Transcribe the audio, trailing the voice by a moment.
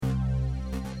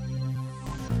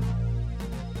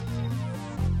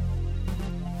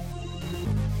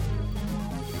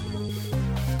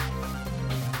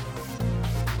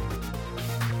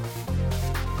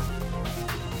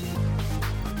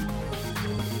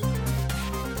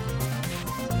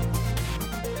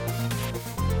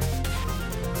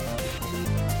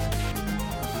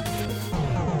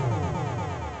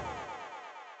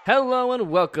Hello and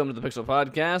welcome to the Pixel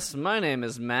Podcast. My name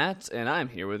is Matt, and I'm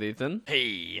here with Ethan.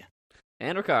 Hey.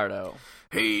 And Ricardo.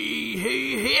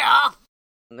 Hey.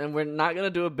 And we're not going to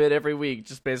do a bit every week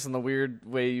just based on the weird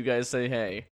way you guys say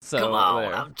hey. So Come on,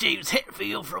 there. I'm James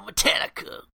Hetfield from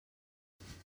Metallica.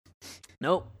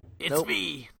 Nope. It's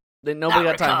me. Nobody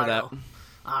got time Ricardo.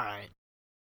 for Alright.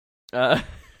 that.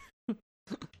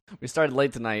 We started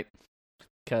late tonight.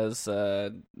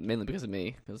 Mainly because of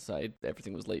me, because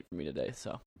everything was late for me today.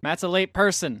 So Matt's a late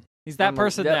person. He's that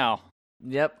person now.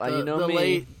 Yep, you know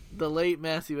me. The late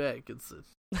Matthew Atkinson.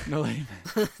 No late.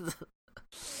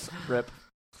 Rip.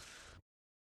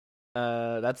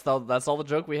 That's all the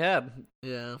joke we had.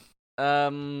 Yeah.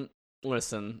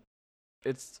 Listen,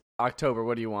 it's October.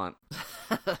 What do you want?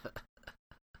 I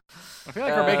feel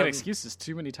like we're making excuses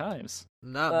too many times.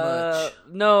 Not much.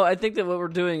 No, I think that what we're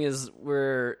doing is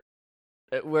we're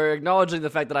acknowledging the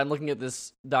fact that I'm looking at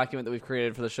this document that we've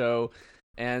created for the show,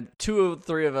 and 2 of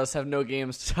 3 of us have no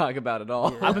games to talk about at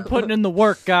all. Yeah. I've been putting in the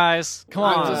work, guys. Come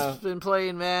on. I've just been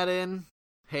playing Madden.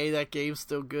 Hey, that game's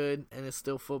still good, and it's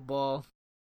still football.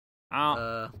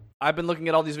 I've been looking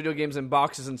at all these video games in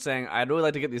boxes and saying, I'd really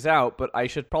like to get these out, but I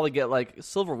should probably get,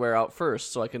 silverware out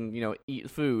first so I can,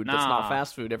 eat food that's not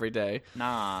fast food every day.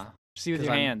 Nah. Just eat with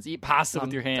your hands. Eat pasta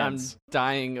with your hands.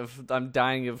 I'm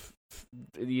dying of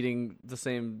eating the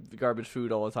same garbage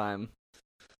food all the time.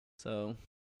 So,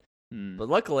 But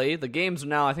luckily, the games are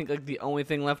now, I think, the only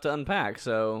thing left to unpack,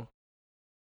 so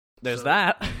there's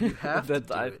that. You have to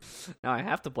do it. Now I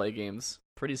have to play games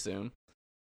pretty soon.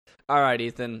 Alright,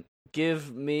 Ethan.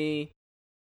 Give me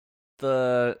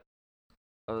the...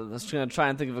 I'm just going to try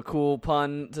and think of a cool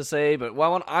pun to say, but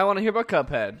I want to hear about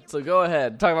Cuphead. So go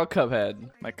ahead. Talk about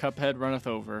Cuphead. My Cuphead runneth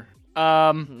over.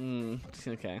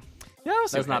 Okay. Yeah,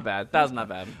 That's not bad. That was not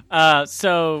bad.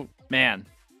 So, man.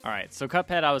 All right. So,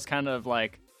 Cuphead, I was kind of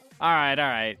like, all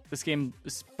right. This game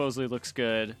supposedly looks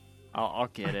good. I'll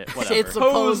get it. Whatever. It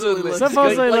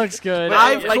supposedly looks good.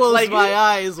 I've closed my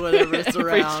eyes whenever it's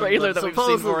every around. trailer that we've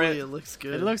seen for supposedly it. It looks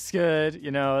good. It looks good.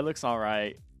 It looks all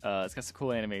right. It's got some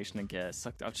cool animation, I guess.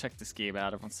 I'll check this game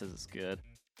out. Everyone says it's good.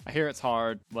 I hear it's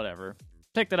hard. Whatever.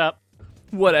 Picked it up.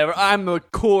 Whatever. I'm a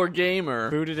core gamer.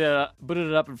 Booted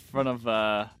it up in front of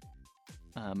my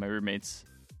roommates.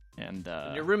 And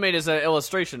your roommate is an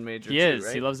illustration major. He is.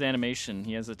 Right? He loves animation.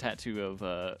 He has a tattoo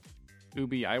of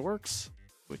Ubi Iworks,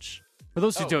 which for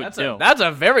those who don't know, that's a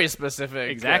very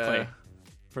specific. Exactly.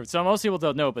 So most people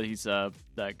don't know, but he's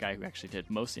that guy who actually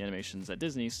did most of the animations that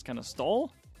Disney kind of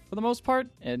stole for the most part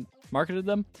and marketed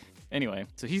them. Anyway,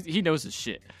 so he knows his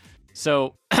shit.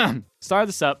 So started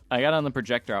this up. I got on the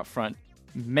projector out front.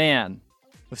 Man,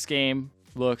 this game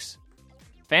looks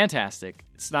fantastic.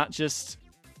 It's not just...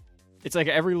 It's like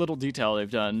every little detail they've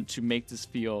done to make this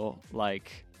feel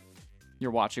like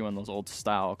you're watching one of those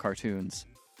old-style cartoons.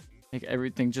 Like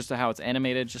everything, just how it's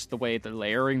animated, just the way the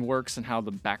layering works and how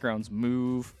the backgrounds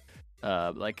move.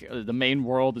 The main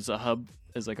world is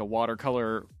like a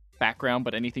watercolor background,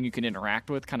 but anything you can interact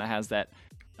with kind of has that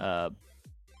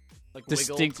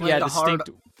distinct, hard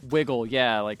wiggle, and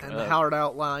the hard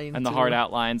outline, and the hard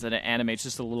outlines, and it animates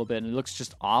just a little bit, and it looks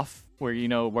just off. Where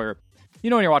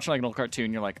when you're watching like an old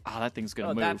cartoon, you're like, oh, that thing's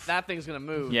gonna move. That thing's gonna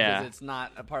move. Yeah, because it's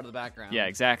not a part of the background. Yeah,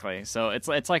 exactly. So it's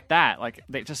like that. Like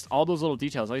they just all those little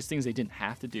details, all these things they didn't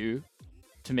have to do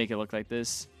to make it look like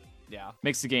this. Yeah,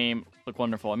 makes the game look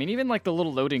wonderful. I mean, even like the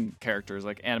little loading characters,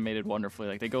 like animated wonderfully.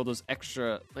 Like they go those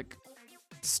extra like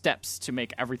steps to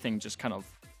make everything just kind of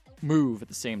move at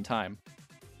the same time.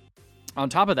 On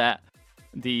top of that,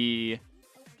 the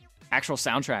actual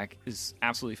soundtrack is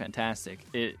absolutely fantastic.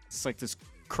 It's like this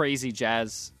crazy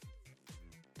jazz,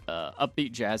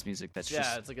 upbeat jazz music that's just...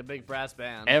 Yeah, it's like a big brass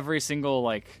band. Every single,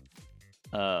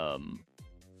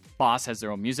 boss has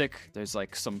their own music. There's,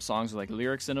 some songs with,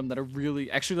 lyrics in them that are really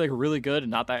good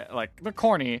and not that, they're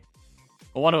corny.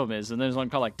 Well, one of them is, and there's one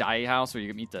called, Die House, where you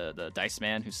can meet the Dice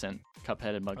Man who sent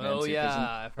Cuphead and Mugman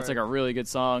to prison. It's, a really good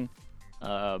song.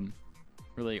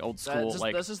 Really old school.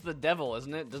 That's just the devil,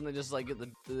 isn't it? Doesn't it just, get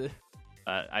the...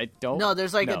 I don't. No,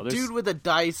 there's a dude with a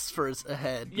dice for a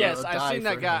head. Yes, I've seen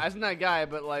that guy. I've seen that guy,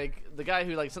 but the guy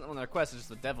who sent them on their quest is just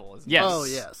the devil, isn't yes. it? Oh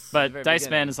yes. But Dice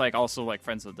Man is also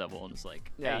friends with the devil and is hey,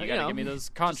 you gotta give me those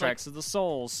contracts of the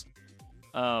souls.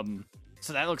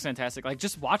 So that looks fantastic.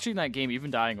 Just watching that game, even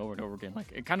dying over and over again,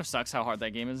 it kind of sucks how hard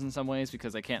that game is in some ways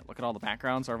because I can't look at all the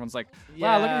backgrounds. So everyone's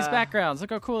wow, look at these backgrounds.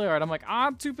 Look how cool they are. And I'm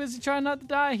I'm too busy trying not to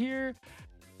die here.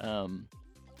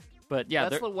 But yeah,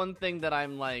 that's the one thing that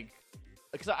I'm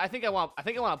because I think I want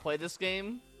to play this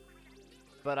game,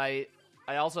 but I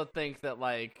also think that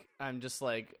I'm just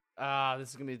this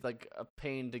is gonna be like a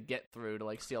pain to get through to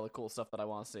like see all the cool stuff that I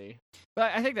want to see.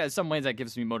 But I think that in some ways that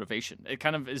gives me motivation. It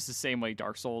kind of is the same way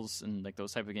Dark Souls and like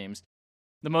those type of games.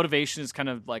 The motivation is kind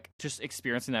of like just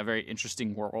experiencing that very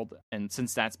interesting world. And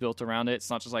since that's built around it, it's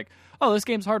not just like, oh, this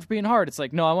game's hard for being hard. It's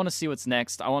like, no, I want to see what's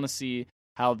next. I want to see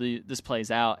how this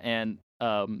plays out. And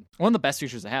one of the best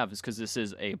features I have is because this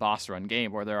is a boss run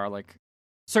game where there are like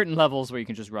certain levels where you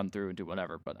can just run through and do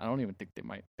whatever. But I don't even think they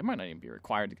might not even be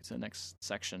required to get to the next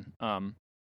section.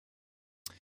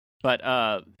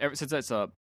 Since that's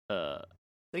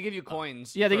they give you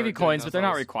coins. Yeah, they give you coins, doing but they're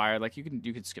not those. required. Like you can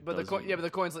skip But those. but the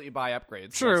coins let you buy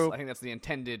upgrades. True. I think that's the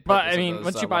intended. But purpose I mean, of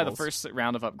those, once you buy levels. the first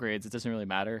round of upgrades, it doesn't really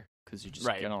matter because you're just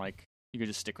Right. gonna like you could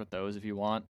just stick with those if you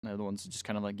want. They're the ones that just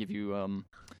kind of like give you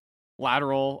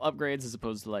lateral upgrades as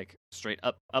opposed to like straight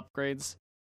up upgrades.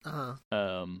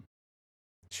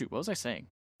 Shoot, what was I saying?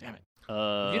 Damn it.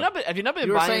 Have you not been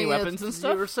You were buying saying weapons and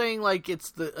stuff? You were saying like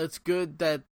it's good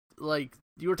that like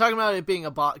you were talking about it being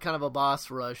kind of a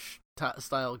boss rush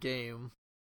style game.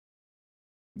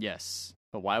 Yes,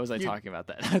 but why was I talking about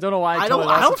that? I don't know why. I don't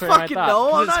lost the train of my fucking thought.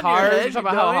 know. I'm It's not in your hard. head, You talk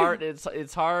about how hard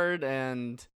it's hard,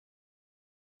 and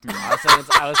I was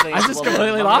saying I it's just a little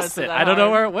completely bit lost limited it. to I don't know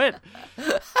hard. where it went.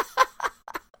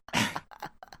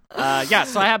 Yeah,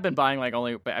 so I have been buying like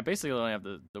I basically only have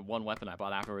the one weapon I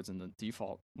bought afterwards and the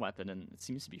default weapon, and it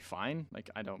seems to be fine. Like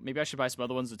maybe I should buy some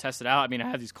other ones to test it out. I mean, I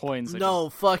have these coins.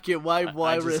 Fuck it. Why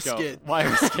I just risk go, it? Why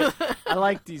risk it? I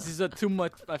like these. These are too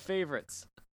much my favorites.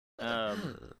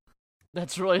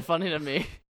 That's really funny to me.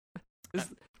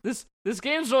 This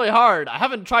game's really hard. I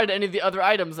haven't tried any of the other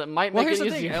items that might make Here's it the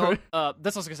thing. easier. That's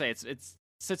what I was gonna say. It's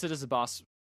since it is a boss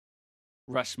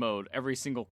rush mode, every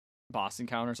single boss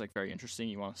encounter is like very interesting.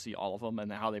 You want to see all of them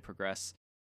and how they progress.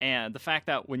 And the fact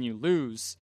that when you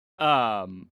lose,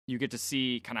 you get to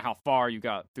see kind of how far you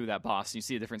got through that boss. And you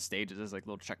see the different stages as like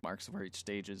little check marks of where each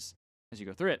stage is as you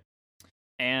go through it.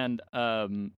 And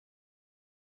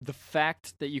the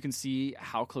fact that you can see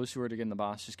how close you were to getting the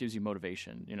boss just gives you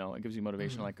motivation. You know, it gives you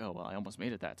motivation like, oh, well, I almost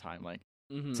made it that time. Like,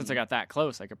 since I got that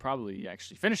close, I could probably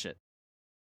actually finish it.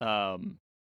 So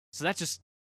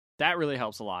that really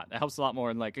helps a lot. It helps a lot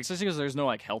more, and like especially because there's no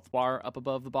like health bar up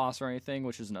above the boss or anything,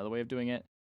 which is another way of doing it.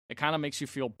 It kind of makes you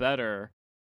feel better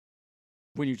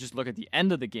when you just look at the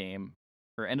end of the game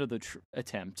or end of the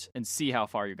attempt and see how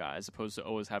far you got, as opposed to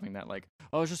always having that like,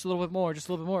 oh, just a little bit more,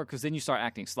 because then you start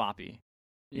acting sloppy.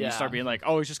 Yeah. You start being like,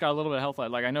 oh, he's just got a little bit of health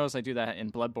left. Like I noticed I do that in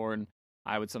Bloodborne.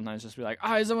 I would sometimes just be like,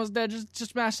 oh, he's almost dead.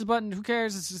 Just mash the button. Who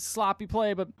cares? It's just sloppy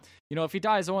play. But you know, if he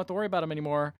dies, I don't have to worry about him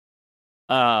anymore.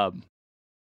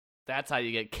 That's how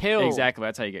you get killed. Exactly,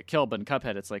 that's how you get killed. But in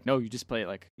Cuphead, it's like, no, you just play it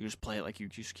like you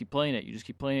just keep playing it. You just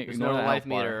keep playing it. There's Ignore no the life health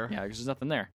bar. meter. Yeah, because there's nothing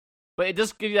there. But it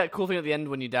does give you that cool thing at the end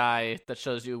when you die that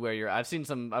shows you where you're. I've seen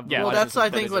some. Yeah, well, that's I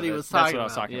think what he was talking about. That's what I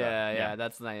was talking about. Yeah,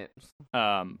 that's nice.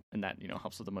 And that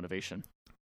helps with the motivation.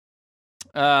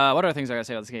 What other things I gotta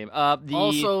say about this game?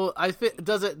 Also,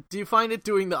 do you find it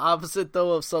doing the opposite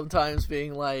though of sometimes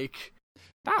being like,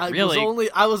 not really.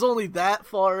 I was only that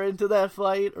far into that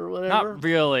fight or whatever. Not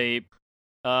really.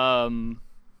 No,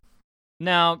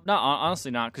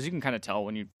 honestly not, because you can kind of tell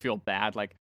when you feel bad.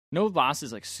 Like, no boss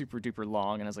is like super duper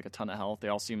long and has like a ton of health. They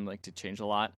all seem like to change a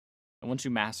lot. And once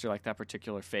you master like that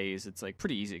particular phase, it's like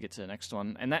pretty easy to get to the next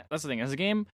one. And that's the thing. As a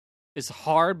game, it's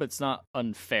hard, but it's not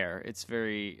unfair. It's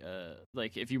very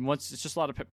like if you want, it's just a lot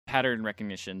of pattern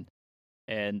recognition.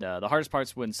 And the hardest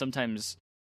part's when sometimes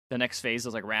the next phase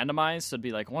is like randomized. So it'd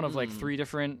be like one of like three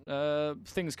different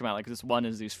things come out. Like this one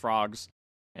is these frogs,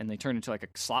 and they turn into like a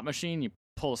slot machine. You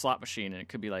pull a slot machine, and it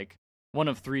could be like one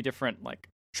of three different like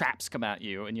traps come at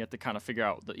you, and you have to kind of figure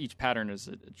out that each pattern is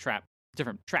a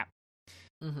different trap,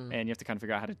 and you have to kind of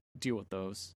figure out how to deal with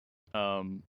those,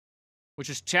 which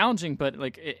is challenging. But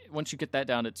like once you get that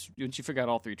down, once you figure out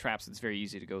all three traps, it's very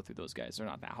easy to go through those guys. They're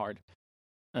not that hard.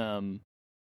 So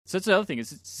that's the other thing is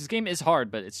this game is hard,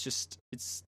 but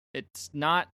it's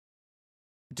not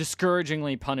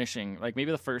discouragingly punishing. Like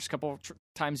maybe the first couple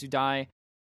times you die,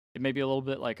 it may be a little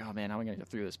bit like, oh man, how am I going to get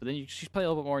through this? But then you just play a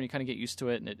little bit more and you kind of get used to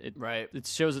it, and it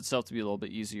shows itself to be a little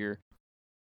bit easier.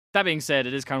 That being said,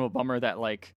 it is kind of a bummer that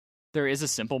like there is a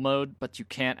simple mode, but you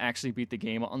can't actually beat the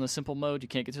game on the simple mode. You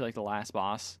can't get to like the last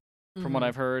boss, from what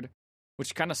I've heard,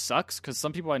 which kind of sucks because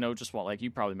some people I know just want, like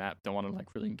you probably, Matt, don't want to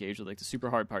like really engage with like the super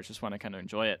hard parts, just want to kind of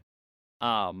enjoy it.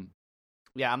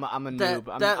 Yeah, I'm a noob.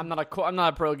 I'm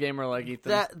not a pro gamer like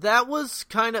Ethan. That was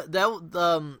kind of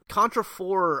Contra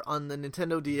 4 on the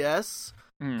Nintendo DS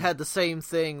had the same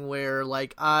thing where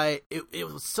like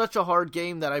it was such a hard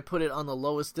game that I put it on the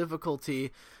lowest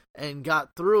difficulty and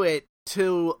got through it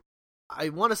to, I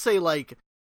want to say like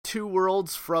 2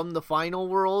 worlds from the final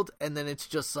world, and then it's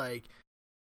just like,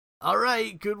 all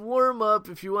right, good warm up.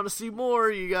 If you want to see more,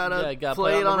 you gotta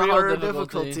play it on a harder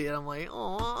difficulty. And I'm like,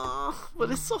 oh, but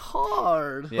it's so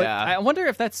hard. Yeah, but I wonder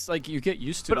if that's like you get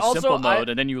used to the simple mode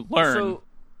and then you learn. So,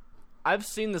 I've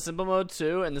seen the simple mode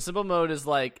too, and the simple mode is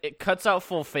like it cuts out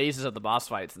full phases of the boss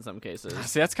fights in some cases.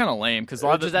 See, that's kind of lame because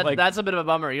that's a bit of a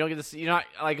bummer. You don't get to see. You're not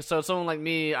like so. Someone like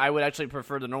me, I would actually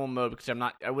prefer the normal mode because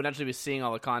I wouldn't actually be seeing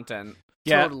all the content.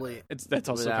 Yeah, totally. That's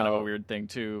also kind of a weird thing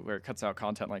too, where it cuts out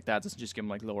content like that. It doesn't just give them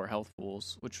like lower health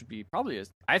pools, which would be probably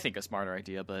I think a smarter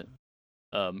idea. But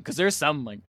because there's some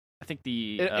like I think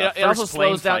the it also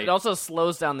slows down. It also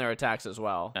slows down their attacks as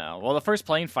well. Well, the first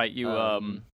plane fight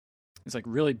it's like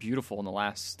really beautiful in the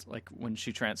last, like when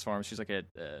she transforms, she's like a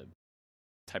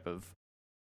type of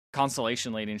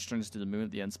constellation lady and she turns to the moon at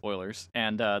the end. Spoilers.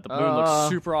 And the moon looks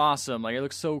super awesome. Like it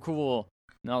looks so cool.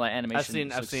 And all that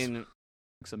animation. I've seen.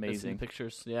 Looks amazing.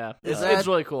 Pictures. Yeah, it's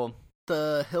really cool.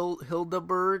 The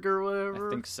Hildeberg or whatever.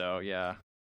 I think so. Yeah.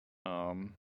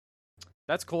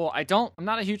 That's cool. I'm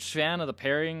not a huge fan of the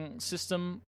pairing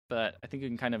system, but I think you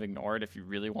can kind of ignore it if you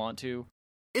really want to.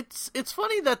 It's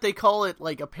funny that they call it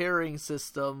like a pairing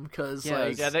system because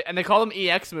they call them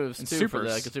EX moves too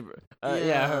supers.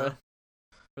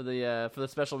 For the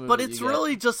special move. But it's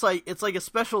really just like it's like a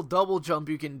special double jump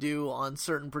you can do on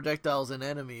certain projectiles and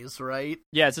enemies, right?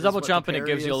 Yeah, it's a double jump and it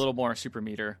gives you a little more super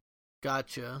meter.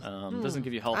 Gotcha. Doesn't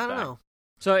give you health I don't back. know.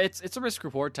 So it's a risk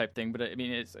reward type thing, but I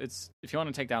mean it's if you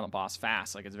want to take down the boss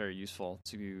fast, like it's very useful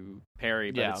to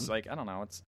parry. But it's like I don't know,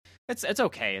 it's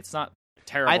okay. It's not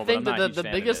terrible. I think that the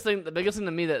biggest thing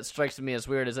to me that strikes me as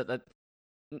weird is that the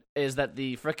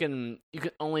frickin' you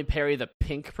can only parry the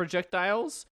pink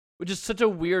projectiles, which is such a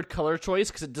weird color choice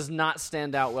because it does not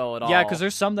stand out well at all. Yeah, because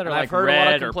there's some that are like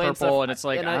red or purple, and it's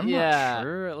like I'm not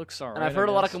sure. It looks alright. And I've heard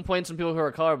a lot of complaints from people who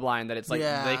are colorblind that it's like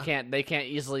they can't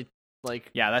easily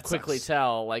that quickly sucks.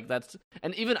 tell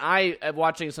and even I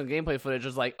watching some gameplay footage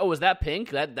was like, oh, is that pink?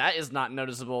 That is not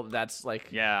noticeable. That's like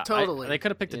totally. They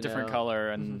could have picked a different color,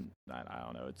 and I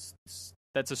don't know.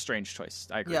 That's a strange choice.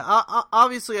 I agree. Yeah,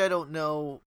 obviously I don't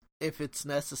know if it's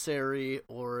necessary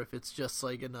or if it's just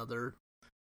like another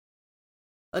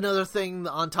thing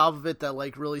on top of it that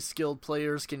like really skilled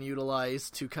players can utilize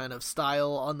to kind of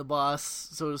style on the boss,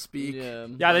 so to speak.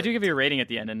 Yeah, they do give you a rating at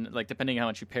the end, and like depending on how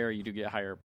much you parry, you do get a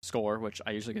higher score, which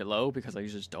I usually get low because I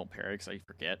usually just don't parry because I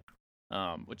forget.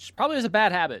 Which probably is a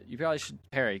bad habit. You probably should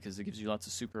parry because it gives you lots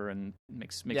of super and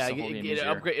makes the whole game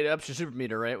easier. It ups your super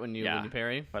meter, right? When you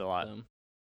parry quite a lot.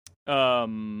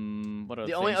 What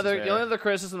the only other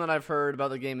criticism that I've heard about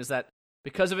the game is that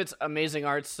because of its amazing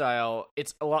art style,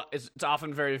 it's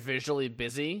often very visually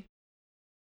busy.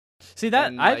 See that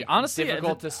and, I honestly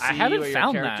difficult to see I haven't where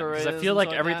found your that character because I is feel and like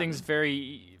stuff everything's that.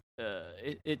 very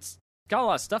it's got a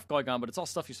lot of stuff going on, but it's all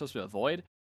stuff you're supposed to avoid.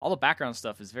 All the background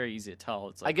stuff is very easy to tell.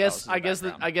 It's like, I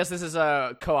guess this is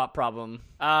a co-op problem.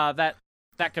 That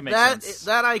could make sense.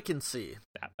 That I can see.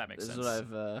 That makes sense. Is what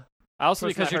I've also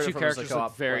because your two from characters co-op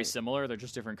look very point. similar. They're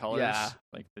just different colors. Yeah.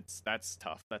 Like that's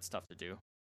tough. That's tough to do.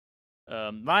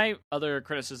 My other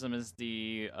criticism is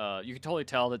you can totally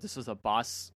tell that this is a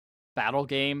boss battle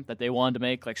game that they wanted to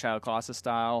make like Shadow Colossus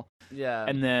style. Yeah.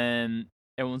 And then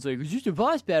everyone's like, it's just a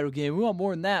boss battle game. We want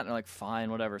more than that. And they're like, fine,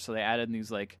 whatever. So they added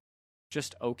these like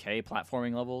just okay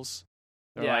platforming levels.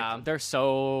 They're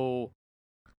so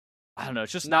I don't know.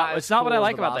 It's just not. It's not what I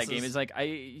like about that game. It's like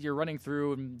you're running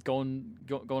through and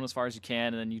going as far as you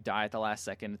can, and then you die at the last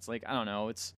second. It's like I don't know.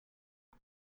 It's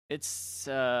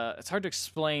hard to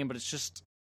explain, but it's just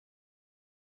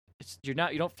you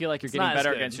don't feel like you're getting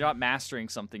better against. You're not mastering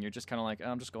something. You're just kind of like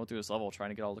I'm just going through this level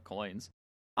trying to get all the coins.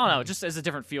 I don't know. It just has a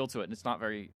different feel to it, and it's not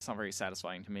very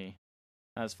satisfying to me.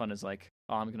 Not as fun as like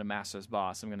I'm gonna master this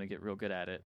boss. I'm gonna get real good at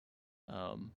it.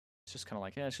 It's just kind of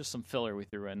like it's just some filler we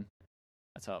threw in.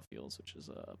 That's how it feels, which is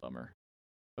a bummer.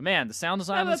 But man, the sound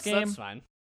design of this game, that's fine.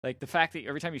 Like the fact that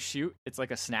every time you shoot, it's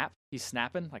like a snap. He's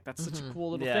snapping. Like that's such a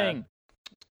cool little thing.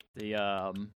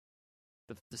 The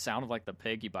sound of like the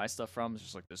pig you buy stuff from is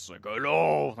just like this, like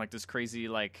hello, like this crazy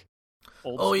like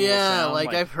old. Oh yeah, sound.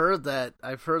 like I've heard that.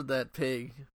 I've heard that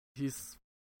pig.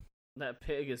 That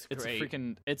pig is great.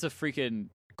 It's a freaking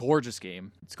gorgeous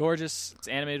game. It's gorgeous. It's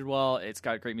animated well. It's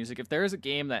got great music. If there is a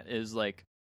game that is like,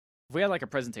 if we had like a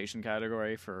presentation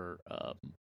category for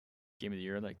game of the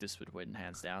year, like this would win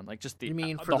hands down. Like just you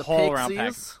mean for the whole Pixies? around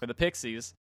pack for the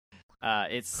Pixies.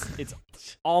 It's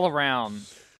all around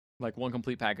like one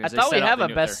complete package. I thought we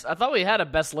had a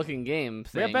best looking game.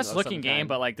 We have best looking game,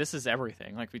 but like this is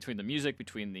everything. Like between the music,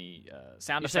 between the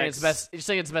sound effects. You're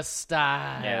saying it's best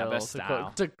style. Yeah, best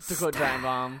style. To quote Giant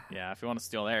Bomb. Yeah, if you want to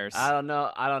steal theirs. I don't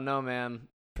know, man.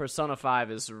 Persona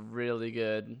 5 is really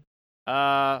good.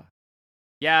 Yeah,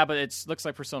 but it looks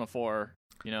like Persona 4.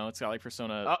 You know, it's got like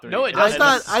Persona 3. No, it I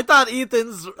doesn't. thought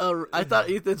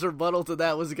Ethan's rebuttal to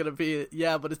that was gonna be,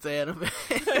 yeah, but it's anime.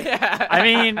 Yeah. I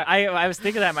mean, I was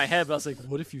thinking that in my head, but I was like,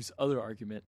 what if you use other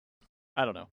argument? I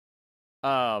don't know.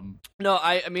 No,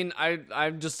 I mean,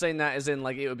 I'm just saying that as in,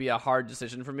 like, it would be a hard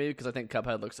decision for me because I think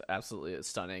Cuphead looks absolutely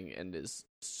stunning and is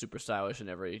super stylish in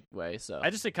every way. So I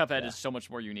just think Cuphead is so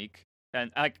much more unique, and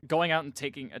like going out and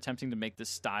attempting to make this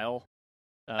style.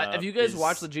 Have you guys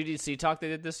watched the GDC talk they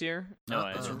did this year?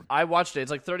 No, I watched it.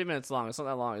 It's like 30 minutes long. It's not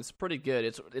that long. It's pretty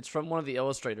good. It's from one of the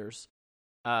illustrators,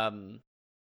 and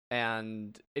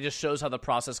it just shows how the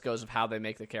process goes of how they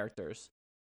make the characters,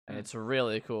 and it's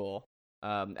really cool.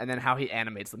 And then how he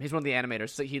animates them. He's one of the animators.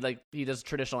 So he does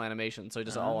traditional animation. So he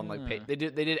does it all on like they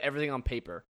did everything on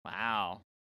paper. Wow,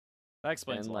 that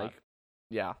explains a lot. Like,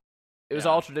 yeah, it was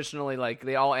all traditionally like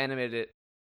they all animated it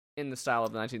in the style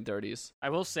of the 1930s. I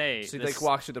will say, so they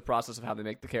walk through the process of how they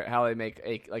make how they make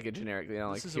a generic. You know,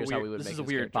 like here's how we would make. This is a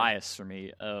weird bias for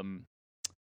me.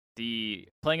 The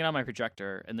playing it on my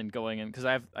projector and then going in because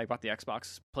I bought the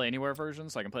Xbox Play Anywhere version,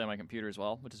 so I can play on my computer as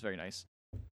well, which is very nice.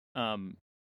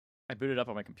 I booted up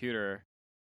on my computer,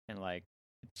 and like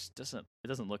it just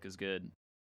doesn't look as good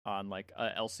on like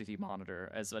a LCD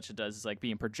monitor as much as it does like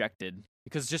being projected,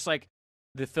 because just like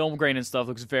the film grain and stuff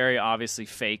looks very obviously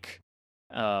fake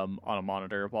on a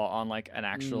monitor, while on like an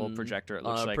actual projector it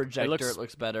looks like it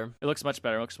looks better. It looks much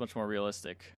better. It looks much more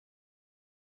realistic.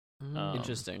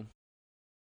 Interesting.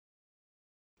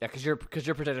 Yeah, because your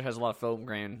projector has a lot of film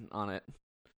grain on it.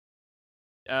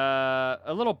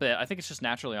 A little bit. I think it's just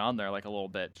naturally on there, like a little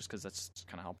bit, just because that's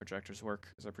kind of how projectors work,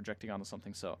 because they're projecting onto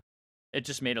something. So it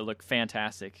just made it look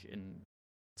fantastic and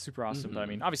super awesome. Mm-hmm. But I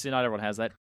mean, obviously not everyone has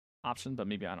that option, but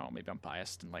maybe, I don't know, maybe I'm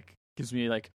biased and like gives me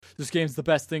like, this game's the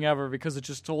best thing ever because it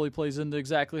just totally plays into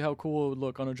exactly how cool it would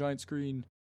look on a giant screen.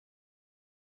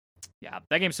 Yeah,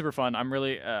 that game's super fun. I'm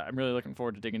really looking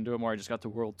forward to digging into it more. I just got to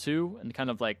World 2 and kind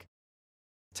of like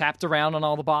tapped around on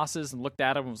all the bosses and looked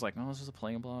at them and was like, oh, this is a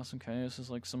playing boss. Okay, this is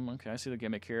like I see the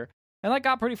gimmick here. And like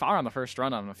got pretty far on the first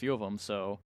run on a few of them.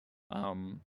 So,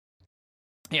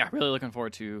 yeah, really looking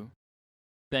forward to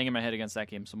banging my head against that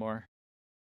game some more.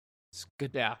 It's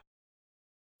good. Yeah.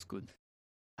 It's good.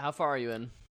 How far are you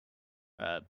in?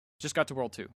 Just got to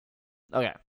World 2.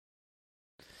 Okay.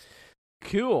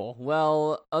 Cool.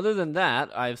 Well, other than that,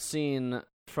 I've seen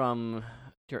from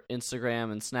your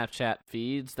Instagram and Snapchat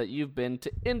feeds that you've been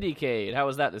to IndieCade. How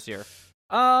was that this year?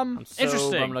 I'm so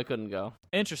interesting. bummed I couldn't go.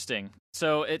 Interesting.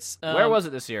 So it's where was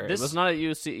it this year? It was not at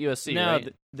USC, no,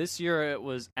 right? This year it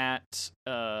was at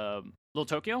Little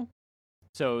Tokyo.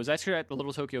 So it was actually at the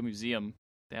Little Tokyo Museum.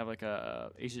 They have like I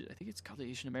think it's called the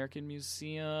Asian American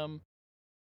Museum.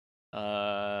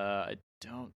 I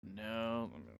don't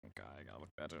know. God, I gotta look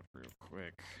that up real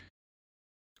quick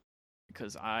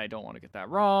because I don't want to get that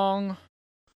wrong.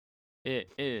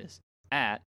 It is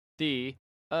at the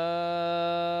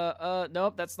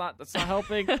nope, that's not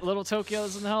helping. Little Tokyo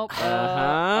doesn't help.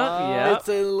 Yeah, it's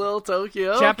in Little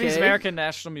Tokyo. Japanese American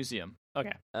National Museum.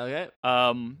 Okay.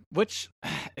 Which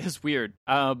is weird.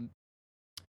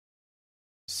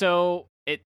 So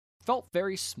it felt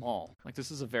very small. Like, this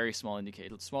is a very small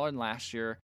IndieCade. It's smaller than last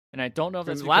year, and I don't know if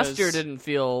that's because last year didn't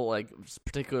feel like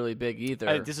particularly big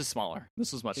either. This is smaller.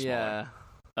 This was much smaller.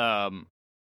 Yeah.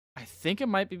 I think it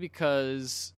might be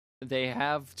because they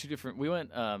have two different. We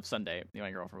went Sunday. Me and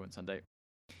my girlfriend went Sunday,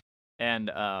 and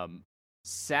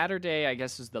Saturday, I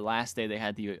guess, is the last day they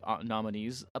had the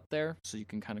nominees up there, so you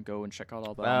can kind of go and check out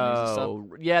all the nominees and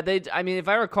stuff. Yeah, I mean, if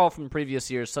I recall from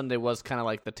previous years, Sunday was kind of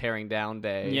like the tearing down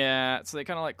day. Yeah, so they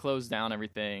kind of like closed down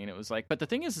everything, and it was like, but the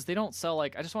thing is they don't sell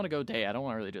like. I just want to go day. I don't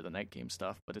want to really do the night game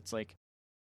stuff, but it's like,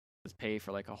 let's pay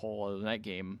for like a whole other night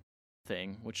game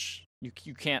thing, which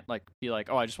you can't like be like,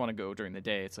 oh, I just want to go during the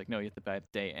day. It's like, no, you have to buy the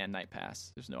day and night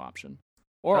pass. There's no option.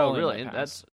 Or really?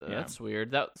 That's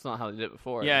weird. That's not how they did it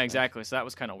before. Yeah, exactly. So that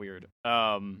was kind of weird.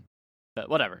 But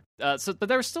whatever. But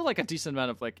there was still like a decent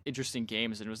amount of like interesting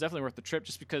games, and it was definitely worth the trip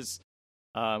just because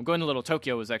going to Little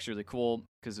Tokyo was actually really cool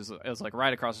because it was like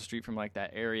right across the street from like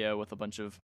that area with a bunch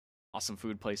of awesome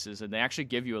food places, and they actually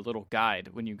give you a little guide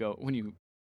when you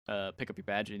pick up your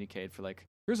badge at IndieCade for like,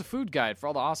 here's a food guide for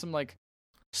all the awesome like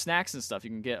snacks and stuff you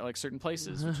can get at like certain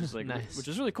places, which is like nice. Which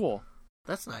is really cool.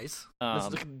 That's nice. This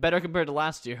is better compared to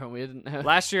last year when we didn't have.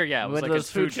 Last year, yeah, it was like a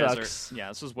food trucks. desert. Yeah,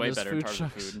 this was way better in terms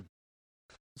of food.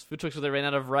 Those food trucks where they ran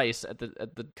out of rice at the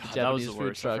God, Japanese that was the food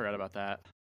worst. truck. I forgot about that.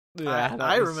 Yeah,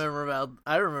 I remember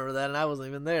that, and I wasn't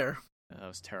even there. That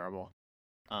was terrible.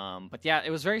 But yeah,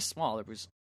 it was very small. There was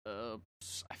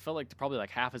I felt like probably like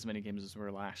half as many games as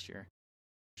were last year,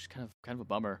 which is kind of a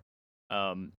bummer.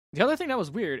 The other thing that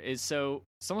was weird is so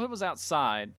some of it was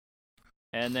outside,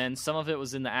 and then some of it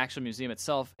was in the actual museum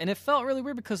itself, and it felt really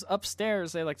weird because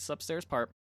upstairs, they like this upstairs part,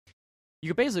 you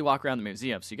could basically walk around the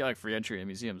museum, so you got like free entry in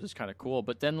museums, which is kind of cool.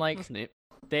 But then like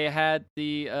they had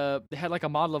like a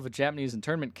model of a Japanese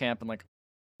internment camp and like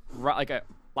a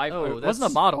live. It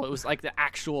wasn't a model; it was like it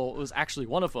was actually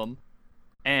one of them,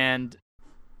 and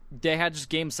they had just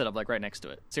games set up like right next to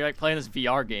it. So you're like playing this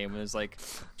VR game, and there's like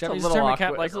Japanese internment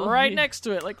camp like right next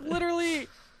to it, like literally.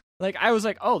 Like I was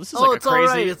like, oh, this is like a crazy. All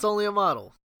right. It's only a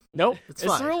model. Nope, it's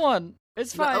the real one.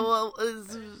 It's fine. No, well,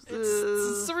 it's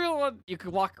the real one. You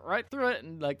could walk right through it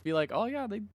and like be like, oh yeah,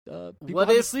 they people what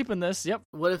had to if sleep in this. Yep.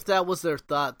 What if that was their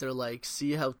thought? They're like,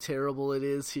 see how terrible it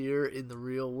is here in the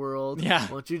real world. Yeah. Why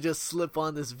don't you just slip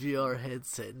on this VR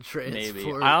headset and transport?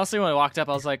 Maybe. I honestly, when I walked up,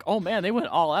 I was like, oh man, they went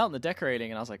all out in the decorating,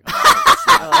 and I was like,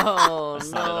 oh,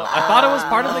 no. I thought it was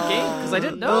part of the game because I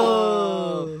didn't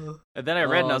know. No. And then I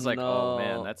read and I was like, oh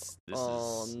man, this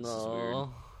is no. weird.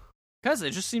 Because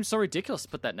it just seems so ridiculous to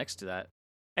put that next to that.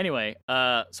 Anyway,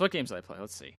 so what games did I play?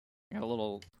 Let's see. I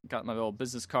got my little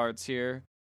business cards here.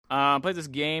 Played this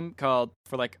game for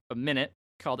like a minute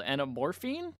called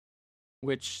Animorphs,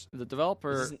 which the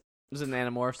developer This is an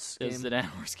Animorphs game. is an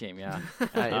Animorphs game, yeah.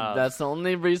 That's the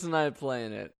only reason I play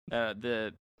in it.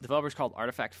 The developer's called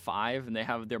Artifact 5, and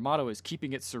their motto is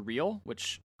keeping it surreal,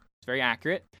 which is very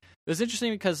accurate. It was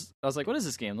interesting because I was like, what is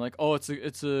this game? They're like, oh,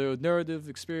 it's a narrative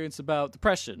experience about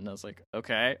depression. And I was like,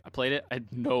 okay. I played it. I had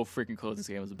no freaking clue what this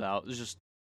game was about. It was just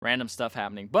random stuff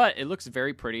happening. But it looks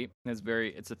very pretty. It's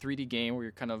a 3D game where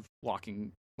you're kind of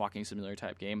walking simulator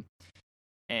type game.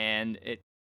 And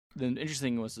the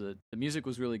interesting was the music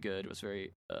was really good. It was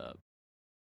very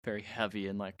very heavy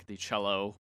in like the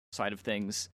cello side of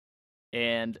things.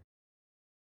 And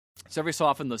so every so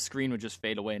often the screen would just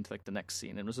fade away into like the next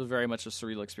scene. And it was very much a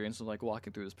surreal experience of like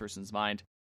walking through this person's mind.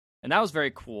 And that was very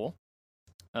cool.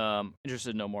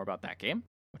 Interested to know more about that game,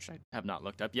 which I have not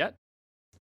looked up yet.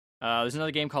 There's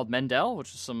another game called Mendel,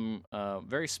 which is some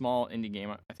very small indie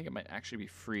game. I think it might actually be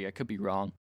free. I could be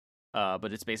wrong.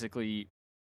 But it's basically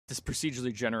this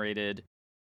procedurally generated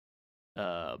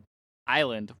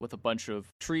island with a bunch of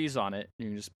trees on it. And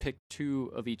you can just pick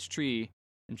 2 of each tree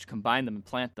and just combine them and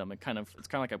plant them. It's kind of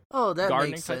like a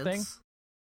gardening makes type sense. thing.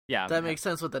 Yeah, that makes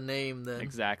sense with the name then.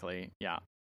 Exactly. Yeah.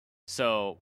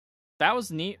 So that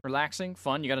was neat, relaxing,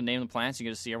 fun. You got to name the plants. You get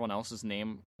to see everyone else's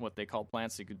name what they call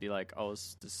plants. So you could be like, oh,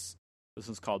 this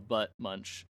one's called butt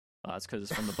munch. It's because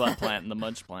it's from the butt plant and the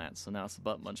munch plant. So now it's the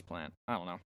butt munch plant. I don't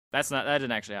know. That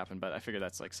didn't actually happen, but I figured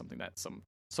that's like something that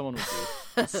someone would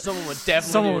do. Someone would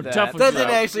definitely do that. That didn't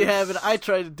actually happen. I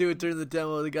tried to do it during the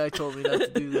demo. The guy told me not to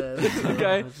do that.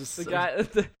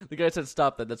 The guy said,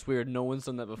 "Stop that. That's weird. No one's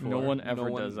done that before. No one ever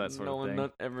does that sort of thing. No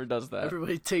one ever does that.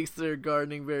 Everybody takes their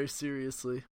gardening very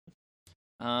seriously."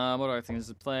 What other things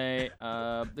to play?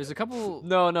 There's a couple.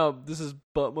 No. This is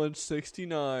Butt Munch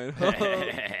 69.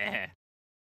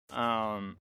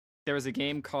 There was a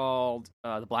game called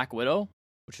The Black Widow,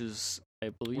 which is,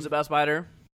 I believe, Was it about Spider?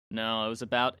 No, it was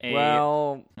about a.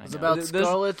 Well, it was about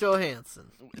Scarlett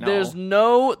Johansson. No. There's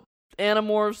no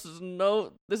Animorphs.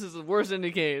 This is the worst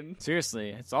IndieCade.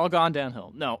 Seriously, it's all gone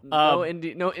downhill. No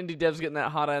indie devs getting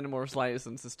that hot Animorphs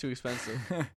license. It's too expensive.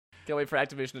 Can't wait for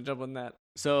Activision to jump on that.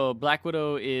 So Black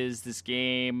Widow is this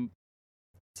game.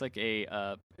 It's like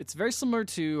it's very similar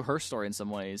to Her Story in some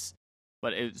ways,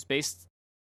 but it's based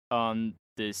on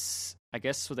this, I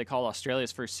guess what they call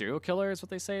Australia's first serial killer is what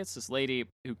they say. It's this lady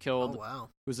who killed, who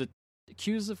was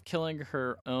accused of killing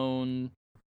her own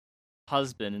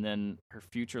husband and then her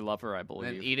future lover, I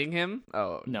believe. And eating him?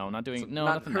 Oh. No, not doing, no,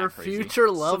 not nothing her that crazy.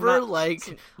 future lover?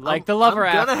 Like the lover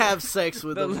I'm after. gonna have sex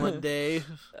with him one day.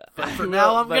 But for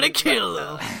now, I'm gonna kill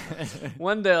him.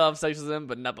 One day I'll have sex with him,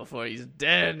 but not before he's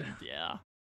dead. Yeah.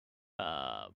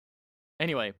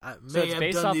 Anyway, I so may it's have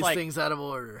based done off these like things out of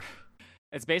order.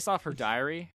 it's based off her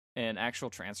diary and actual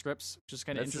transcripts, which is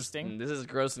kind of interesting. This is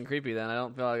gross and creepy. Then I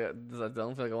don't feel like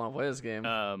I want to play this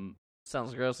game.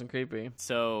 Sounds gross and creepy.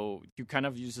 So you kind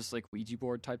of use this like Ouija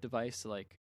board type device to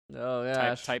like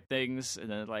type things, and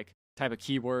then like type a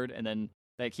keyword, and then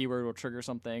that keyword will trigger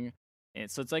something. And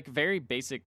so it's like very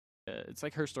basic. It's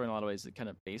like Her Story in a lot of ways. It's kind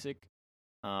of basic.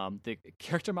 The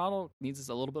character model needs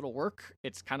a little bit of work.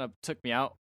 It's kind of took me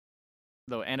out.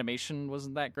 Though animation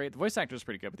wasn't that great. The voice actor is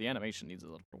pretty good, but the animation needs a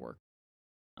little bit of work.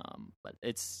 But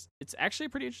it's actually a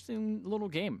pretty interesting little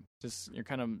game. Just you're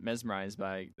kind of mesmerized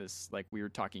by this like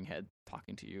weird talking head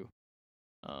talking to you.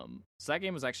 So that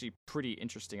game was actually pretty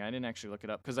interesting. I didn't actually look it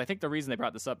up because I think the reason they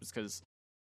brought this up is because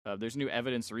there's new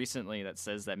evidence recently that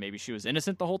says that maybe she was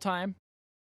innocent the whole time.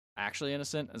 actually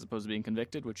innocent as opposed to being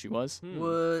convicted, which she was.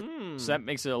 What? So that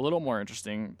makes it a little more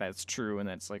interesting. That's true, and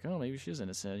that's like, oh, maybe she is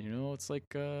innocent. It's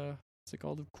like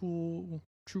all the cool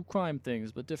true crime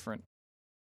things, but different.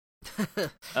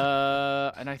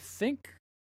 And I think,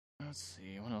 let's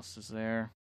see, what else is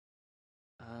there?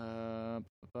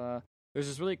 There's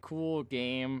this really cool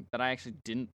game that I actually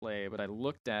didn't play, but I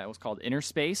looked at. It was called Inner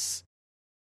Space.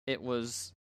 It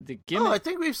was the gimmick. Oh, I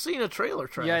think we've seen a trailer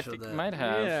trash yeah, I of think that. we might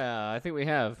have. Yeah, I think we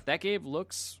have. That game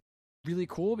looks really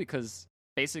cool because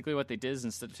basically what they did is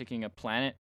instead of taking a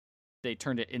planet, they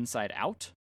turned it inside out.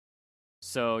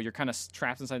 So you're kind of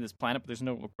trapped inside this planet, but there's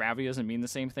no gravity doesn't mean the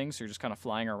same thing. So you're just kind of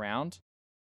flying around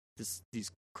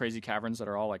these crazy caverns that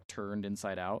are all like turned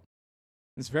inside out.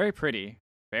 It's very pretty,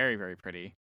 very very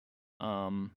pretty.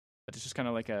 But it's just kind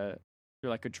of like you're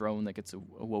like a drone that gets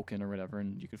awoken or whatever,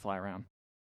 and you could fly around.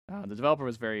 The developer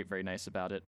was very very nice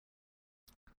about it.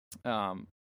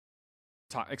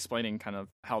 Explaining kind of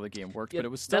how the game worked, but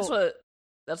it was still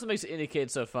that's what makes IndieCade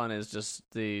so fun is just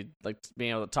the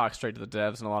being able to talk straight to the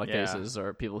devs in a lot of cases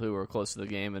or people who are close to the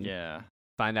game and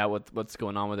find out what's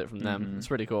going on with it from them. It's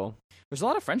pretty cool. There's a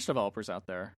lot of French developers out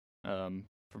there from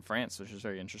France, which is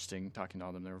very interesting talking to all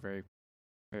of them. They were very,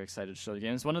 very excited to show the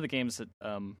game. It's one of the games that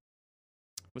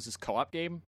was this co-op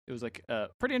game. It was like a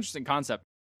pretty interesting concept.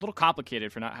 A little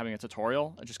complicated for not having a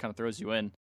tutorial. It just kind of throws you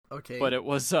in. Okay. But it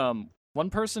was one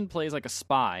person plays like a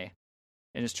spy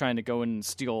and is trying to go and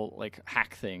steal, like,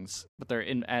 hack things, but they're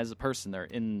in as a person. They're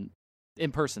in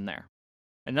person there.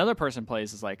 Another person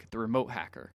plays as like the remote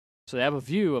hacker. So they have a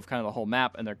view of kind of the whole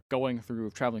map, and they're traveling through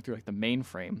like the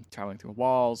mainframe, traveling through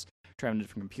walls, traveling to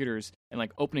different computers, and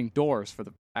like opening doors for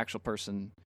the actual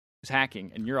person who's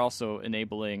hacking. And you're also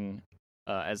enabling,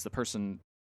 as the person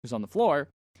who's on the floor,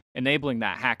 enabling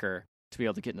that hacker to be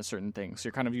able to get into certain things. So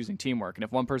you're kind of using teamwork. And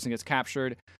if one person gets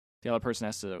captured, the other person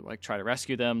has to like try to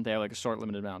rescue them. They have like a short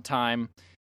limited amount of time.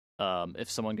 If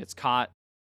someone gets caught,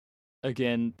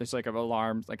 again, there's like an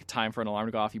alarm, like a time for an alarm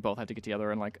to go off. You both have to get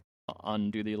together and like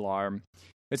undo the alarm.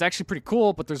 It's actually pretty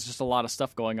cool, but there's just a lot of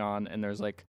stuff going on, and there's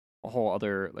like a whole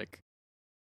other like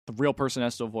the real person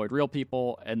has to avoid real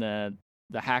people, and then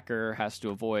the hacker has to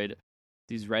avoid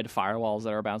these red firewalls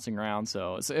that are bouncing around.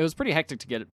 So it was pretty hectic to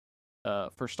get it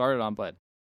first started on, but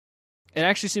it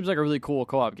actually seems like a really cool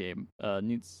co-op game.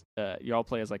 You all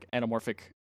play as like anamorphic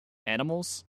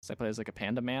animals. So I play as like a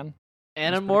panda man.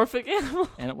 Anamorphic animal?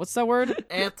 What's that word?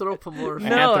 Anthropomorphic.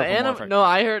 No,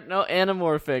 I heard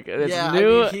anamorphic. It's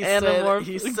new anamorphic.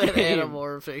 He said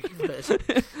anamorphic,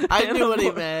 but I knew what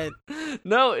he meant.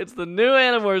 No, it's the new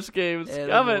Animorphs game. It's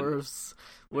coming. Animorphs.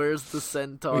 Where's the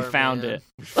Centaur? We found it.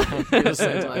 Give us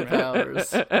my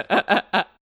powers.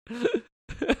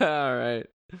 All right.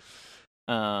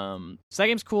 So that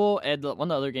game's cool. And one of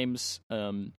the other games,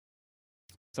 so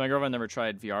my girlfriend never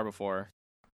tried VR before,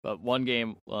 but one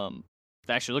game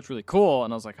that actually looked really cool,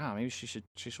 and I was like, maybe she should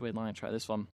wait in line and try this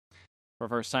one for the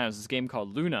first time. It's this game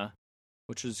called Luna,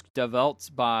 which was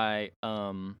developed by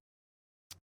a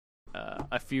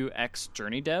few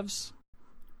ex-Journey devs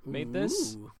made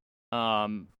this.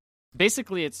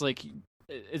 Basically, it's like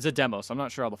it's a demo, so I'm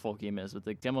not sure how the full game is, but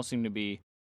the demo seemed to be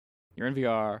you're in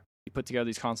VR, you put together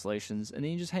these constellations, and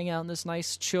then you just hang out in this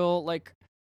nice, chill, like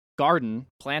garden,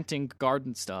 planting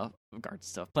plants,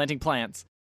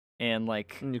 and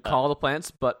like you call the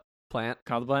plants, but plant.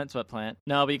 Call the plants, but plant.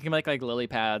 No, but you can make like lily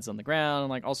pads on the ground and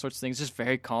like all sorts of things. Just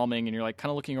very calming, and you're like kind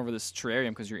of looking over this terrarium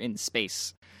because you're in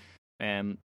space,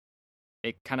 and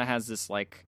it kind of has this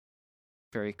like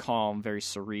very calm, very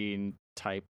serene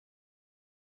type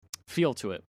feel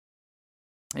to it.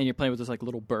 And you're playing with this like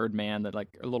little bird man that like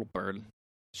a little bird.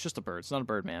 It's just a bird. It's not a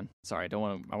bird man. Sorry, I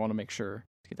want to make sure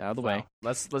to get that out of the way.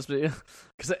 Let's be,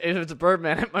 because if it's a bird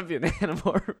man, it might be an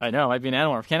animorph. I know, it might be an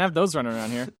animorph. Can't have those running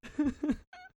around here.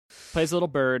 Plays a little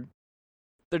bird.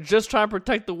 They're just trying to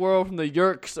protect the world from the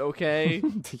Yerks, okay?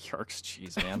 The Yerks,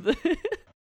 jeez, man.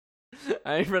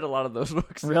 I read a lot of those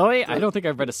books. Really? I don't think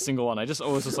I've read a single one. I just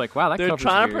always was like, wow, that cover's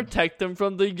trying weird. to protect them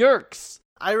from the Yerks.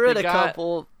 I read a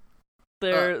couple.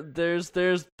 There's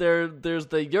the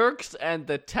Yerks and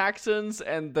the Taxons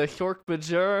and the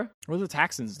Yorkbajur. What do the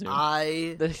Taxons do?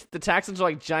 The Taxons are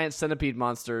like giant centipede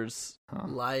monsters. Huh.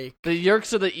 Like the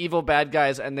Yerks are the evil bad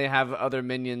guys, and they have other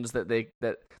minions that the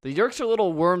Yerks are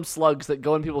little worm slugs that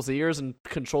go in people's ears and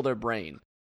control their brain.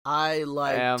 I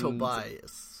like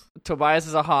Tobias. Tobias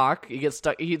is a hawk. He gets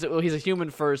stuck. He's a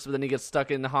human first, but then he gets stuck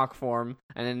in the hawk form,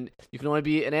 and then you can only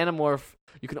be an animorph.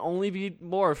 You can only be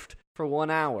morphed for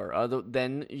 1 hour.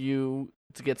 Then you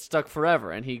get stuck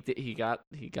forever. And he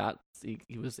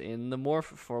was in the morph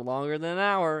for longer than an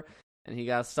hour, and he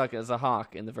got stuck as a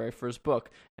hawk in the very first book.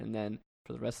 And then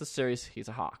For the rest of the series, he's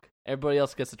a hawk. Everybody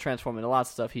else gets to transform into lots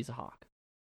of stuff. He's a hawk.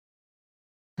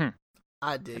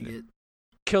 I dig it.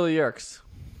 Kill the Yerks.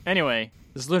 Anyway,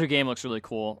 this looter game looks really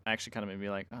cool. Actually, kind of made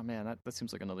me like, oh man, that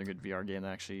seems like another good VR game that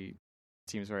actually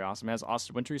seems very awesome. It has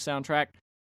Austin Wintory soundtrack.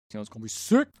 You know, it's gonna be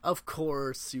sick. Of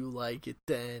course you like it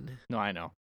then. No, I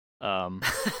know.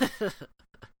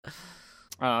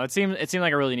 It seemed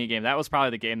like a really neat game. That was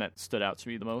probably the game that stood out to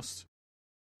me the most.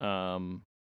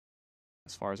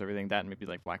 As far as everything, that and maybe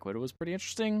like Black Widow was pretty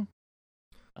interesting.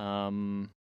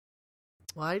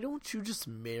 Why don't you just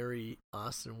marry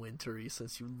Austin Wintory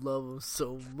since you love him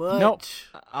so much? Nope.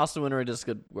 Austin Wintory does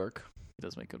good work. He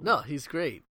does make good work. No, he's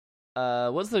great.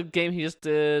 What's the game he just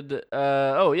did?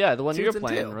 The one Tooth you're and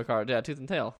playing, Tail. Ricardo. Yeah, Tooth and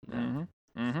Tail.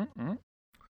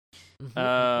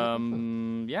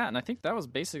 Yeah, and I think that was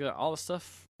basically all the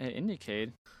stuff at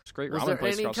IndieCade. It's great. Was ramen there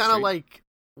place any across the kind of street. like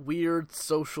weird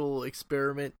social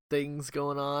experiment things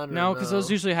going on? No, because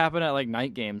those usually happen at like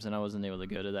night games, and I wasn't able to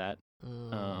go to that.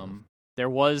 There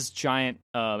was giant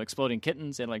exploding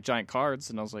kittens and like giant cards,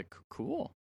 and I was like,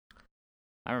 cool.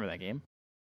 I remember that game.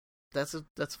 That's a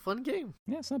fun game.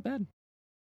 Yeah, it's not bad.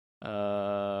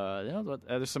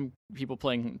 There's some people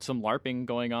playing some LARPing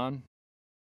going on.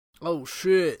 Oh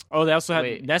shit! Oh, they also had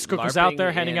Nesquik was out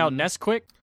there handing out in- Nesquik,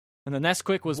 and the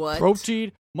Nesquik was What?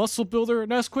 protein, muscle builder.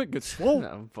 Nesquik gets swole.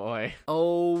 Oh boy.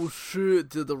 Oh shit!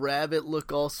 Did the rabbit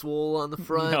look all swole on the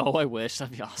front? No, I wish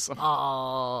that'd be awesome.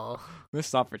 Oh,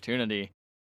 Missed opportunity.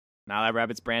 Now that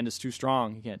rabbit's brand is too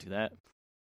strong. You can't do that.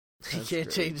 he That's can't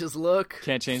great. change his look.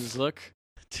 Can't change his look.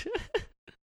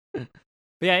 But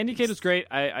yeah, IndieCade was great.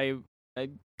 I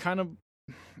kind of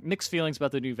mixed feelings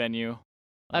about the new venue.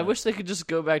 I wish they could just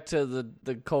go back to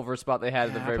the Culver spot they had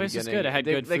at the Yeah, very place was beginning. good. It had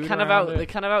they, good they food kind of around it. They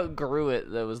kind of outgrew it.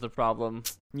 That was the problem.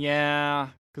 Yeah,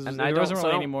 because And there wasn't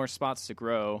really any more spots to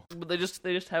grow. But they just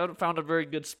haven't found a very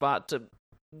good spot to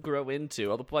grow into.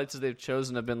 All the places they've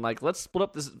chosen have been like, let's split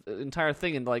up this entire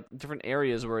thing into like different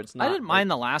areas where it's not. I didn't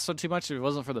mind the last one too much if it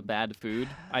wasn't for the bad food.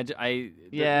 The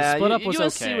Yeah, split up was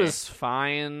USC okay. was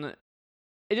fine.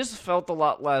 It just felt a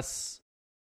lot less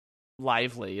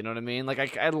lively. You know what I mean?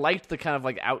 Like I liked the kind of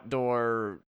like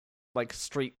outdoor, like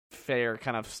street fair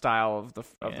kind of style of the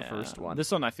first one. This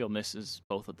one I feel misses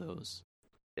both of those.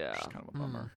 Yeah, Which is kind of a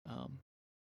bummer.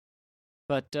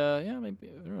 But yeah, maybe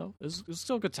I don't know. It was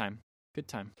still a good time. Good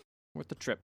time. Worth the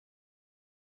trip.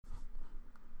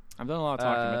 I've done a lot of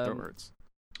talking with their words.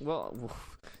 Well,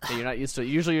 yeah, you're not used to it.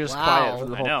 Usually you're just Wow. quiet for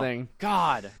the I whole know. thing.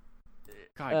 God,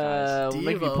 guys. We're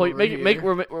making Diva you point, over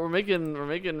here. we're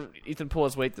making Ethan pull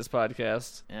his weight this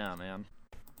podcast. Yeah, man.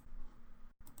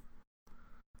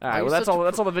 All Why right, you well that's such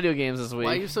a all the video games this week.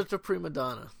 Why are you such a prima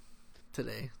donna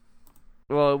today?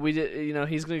 Well, we did. You know,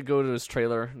 he's gonna go to his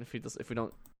trailer if we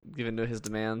don't give in to his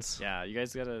demands. Yeah, you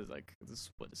guys gotta like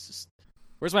this. What is this?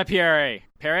 Where's my Perrier?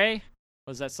 Perrier?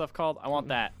 What's that stuff called? I want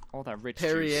that. I want that rich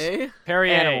juice. Perrier?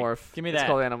 Perrier. Animorph. Give me It's that.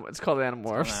 called It's called It's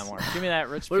Animorphs. called Animorph. Give me that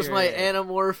rich. Where's my Perrier.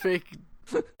 anamorphic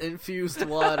infused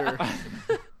water?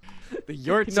 The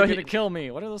yurts No, are he- gonna kill me.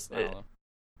 What are those? I don't know.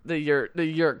 The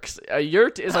Yerks. A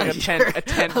yurt is like a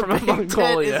tent from big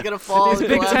Mongolia. tent is gonna fall These and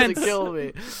big collapse and tents. kill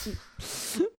me.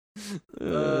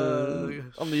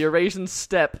 On the Eurasian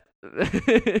steppe.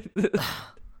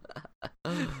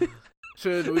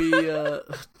 Should we?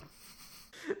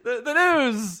 The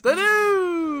news. The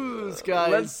news,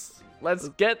 guys. Let's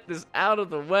get this out of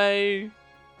the way.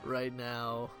 Right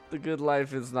now, The good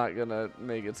life is not gonna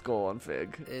make its goal on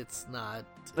Fig. it's not.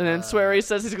 And then Swery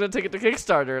says he's gonna take it to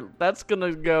Kickstarter. That's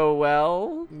gonna go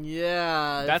well.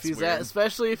 Yeah, That's if he's weird.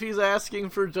 especially if he's asking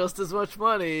for just as much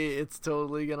money, it's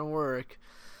totally gonna work.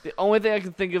 The only thing I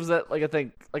can think of is that, like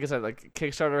I said, like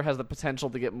Kickstarter has the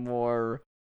potential to get more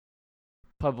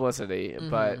publicity,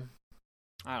 but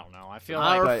I don't know. I feel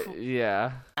Our like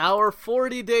yeah. Our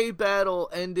 40-day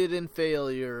battle ended in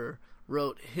failure,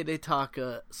 wrote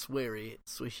Hidetaka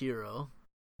Suihiro.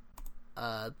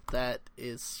 That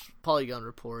is Polygon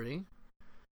reporting.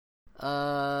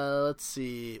 Let's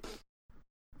see.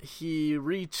 He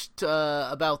reached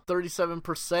about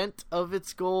 37% of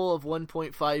its goal of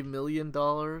 $1.5 million,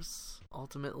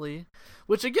 ultimately.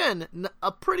 Which, again,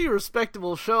 a pretty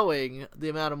respectable showing, the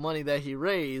amount of money that he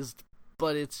raised.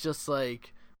 But it's just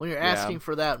like, when you're asking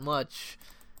for that much,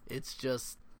 it's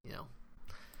just, you know.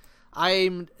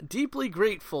 I'm deeply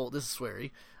grateful, this is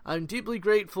Swery, I'm deeply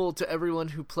grateful to everyone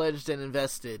who pledged and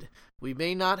invested. We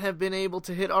may not have been able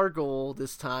to hit our goal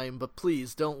this time, but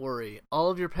please don't worry. All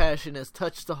of your passion has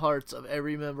touched the hearts of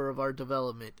every member of our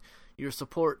development. Your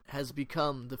support has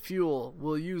become the fuel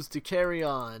we'll use to carry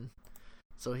on.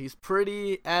 So he's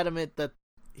pretty adamant that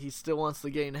he still wants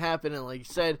the game to happen, and like you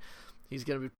said, he's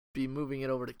going to be be moving it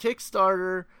over to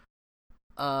Kickstarter.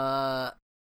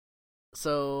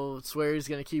 So Swery's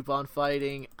gonna keep on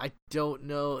fighting. I don't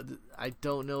know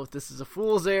if this is a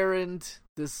fool's errand,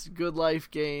 this Good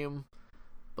Life game,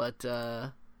 but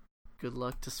good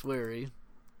luck to Swery.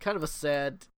 Kind of a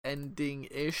sad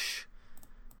ending-ish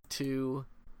to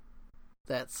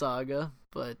that saga,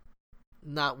 but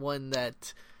not one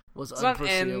that was unforeseeable. It's not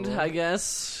an end, I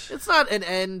guess. It's not an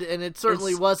end, and it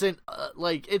certainly wasn't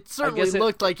it certainly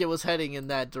looked like it was heading in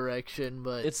that direction,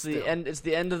 but it's the end. It's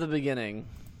the end of the beginning.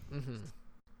 Mm-hmm.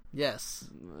 Yes,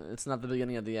 it's not the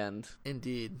beginning of the end.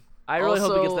 Indeed. I really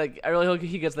hope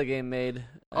he gets the game made.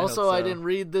 I didn't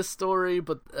read this story,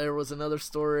 but there was another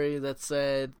story that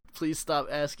said, "Please stop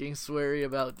asking Swery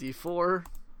about D4."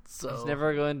 So he's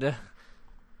never going to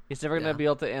be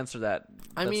able to answer that.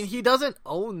 I mean, he doesn't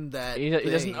own that. He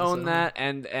doesn't own that,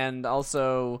 and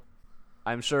also,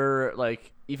 I'm sure,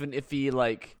 like, even if he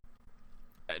like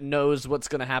knows what's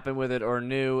going to happen with it or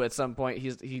knew at some point,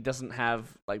 he doesn't have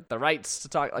like the rights to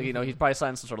talk. Like, he probably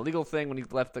signed some sort of legal thing when he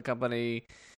left the company,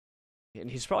 and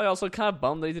he's probably also kind of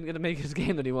bummed that he didn't get to make his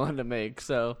game that he wanted to make.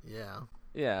 So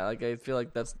yeah, like, I feel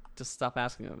like that's just stop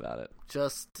asking him about it.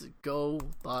 Just go,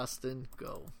 Boston,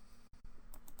 go.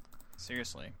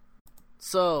 Seriously.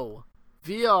 So,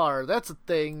 VR, that's a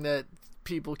thing that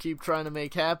people keep trying to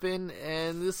make happen,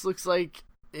 and this looks like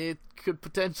it could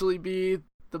potentially be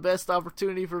the best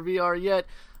opportunity for VR yet.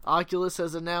 Oculus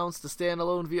has announced a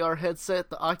standalone VR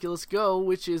headset, the Oculus Go,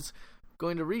 which is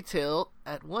going to retail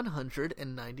at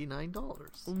 $199.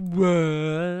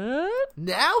 What?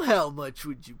 Now how much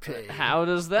would you pay? How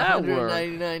does that work?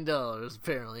 $199,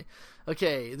 apparently.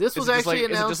 Okay, this was actually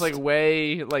announced... Is it just, like,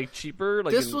 way, like, cheaper?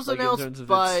 Like, this was announced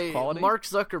by Mark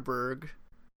Zuckerberg.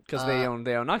 Because they own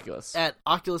Oculus. At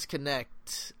Oculus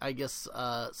Connect, I guess,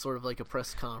 sort of like a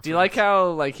press conference. Do you like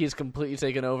how, like, he's completely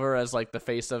taken over as, like, the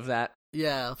face of that?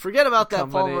 Yeah, forget about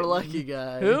that Palmer Luckey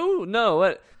guy. Who? No,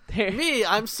 what? Me,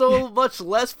 I'm so much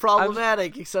less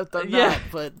problematic, except I'm not,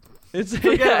 but...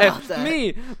 Forget about that.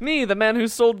 Me, the man who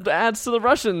sold ads to the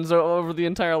Russians over the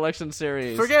entire election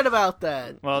series. Forget about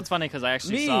that. Well, it's funny because I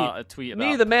actually saw a tweet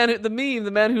about the man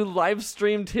who live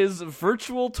streamed his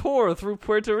virtual tour through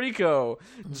Puerto Rico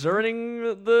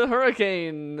during the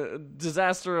hurricane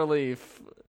disaster relief.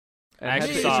 I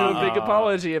actually saw a big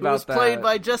apology about that. It was played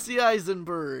by Jesse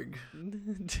Eisenberg.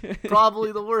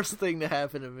 Probably the worst thing to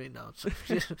happen to me. No,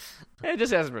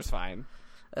 Jesse Eisenberg's fine.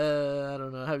 I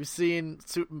don't know. Have you seen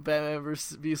Batman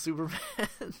vs. Superman?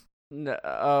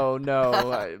 No,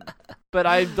 no. But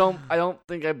I don't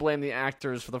think I blame the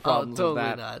actors for the problems with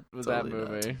that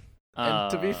movie.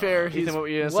 And to be fair, he's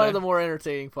Ethan, one of the more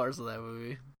entertaining parts of that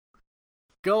movie.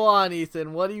 Go on,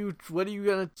 Ethan. What are you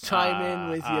gonna chime in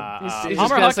with?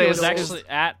 Palmer Luckey was actually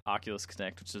at Oculus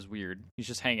Connect, which is weird. He's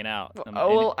just hanging out.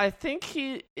 I think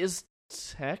he is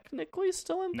technically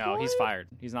still employed. No, he's fired.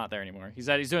 He's not there anymore. He's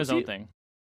doing his own thing.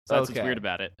 So that's what's weird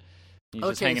about it. He's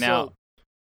just hanging out.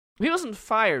 He wasn't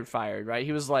fired, right?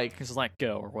 He was like... He was let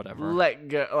go or whatever. Let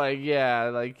go. Like, yeah.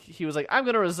 Like, he was like, I'm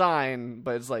going to resign.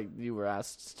 But it's like, you were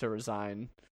asked to resign.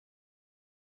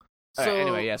 So,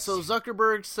 anyway, yes. So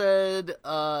Zuckerberg said,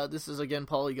 this is again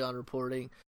Polygon reporting,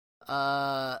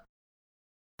 that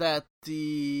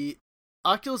the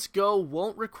Oculus Go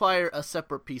won't require a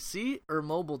separate PC or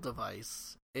mobile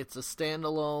device. It's a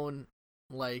standalone,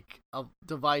 like, a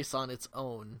device on its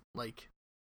own. Like,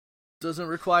 doesn't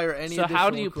require any. So how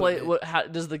do you play? How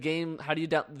does the game? How do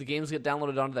the games get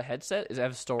downloaded onto the headset? Does it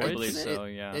have storage? I believe so.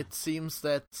 Yeah. It seems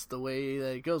that's the way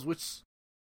that it goes, which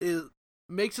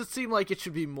makes it seem like it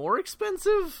should be more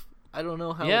expensive. I don't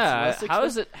know how. Yeah. It's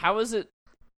less expensive.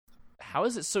 How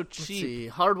is it so cheap? Let's see.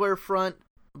 Hardware front,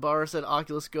 Barr said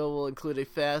Oculus Go will include a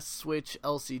fast switch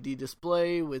LCD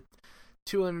display with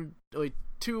 200. Wait,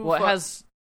 two. Well, it has.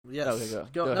 Yes. Okay,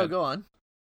 go ahead. No, go on.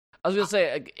 I was gonna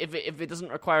say, if it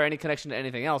doesn't require any connection to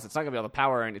anything else, it's not gonna be able to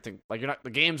power anything. Like, the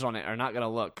games on it are not gonna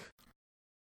look,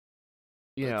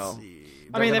 Let's see.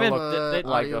 I mean, they've been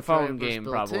like a phone game,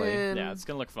 probably. Yeah, it's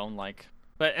gonna look phone-like.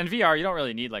 But in VR, you don't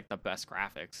really need like the best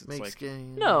graphics. It's like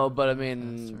no, but I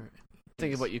mean,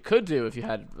 think of what you could do if you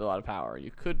had a lot of power.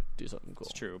 You could do something cool.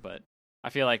 It's true, but I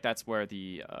feel like that's where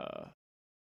the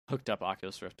hooked up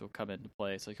Oculus Rift will come into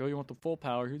play. It's like, oh, you want the full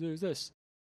power? Here's this.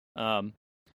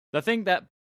 The thing that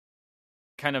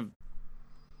kind of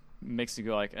makes you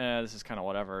go like, this is kind of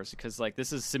whatever, is because like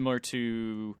this is similar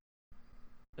to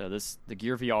the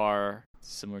Gear VR,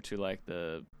 similar to like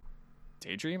the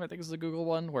Daydream, I think is the Google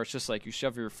one, where it's just like you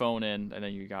shove your phone in and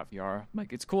then you got VR.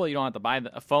 Like, it's cool that you don't have to buy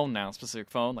a phone now, a specific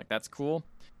phone, like that's cool,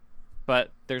 but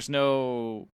there's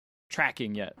no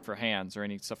tracking yet for hands or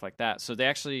any stuff like that. So they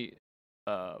actually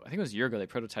I think it was a year ago, they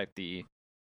prototyped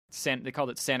they called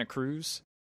it Santa Cruz,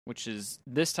 which is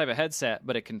this type of headset,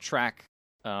 but it can track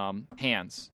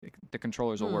hands. The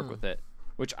controllers will work with it,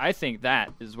 which I think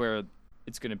that is where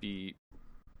it's going to be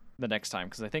the next time,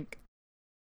 because I think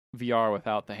VR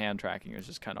without the hand tracking is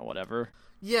just kind of whatever.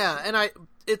 Yeah, and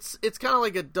it's kind of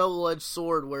like a double-edged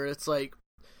sword where it's like,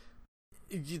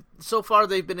 so far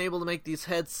they've been able to make these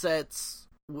headsets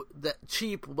that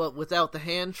cheap but without the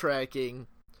hand tracking,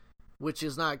 which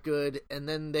is not good, and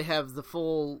then they have the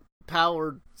full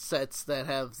powered sets that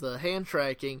have the hand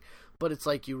tracking, but it's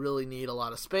like you really need a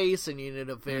lot of space and you need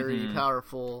a very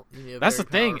powerful. That's the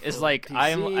thing is like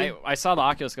PC. I saw the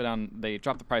Oculus go down. They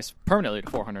dropped the price permanently to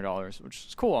 $400, which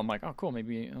is cool. I'm like, oh cool,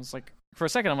 maybe. I was like, for a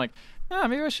second I'm like,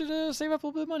 maybe I should save up a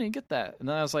little bit of money and get that. And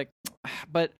then I was like,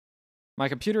 but my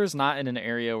computer is not in an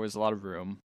area where there's a lot of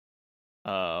room.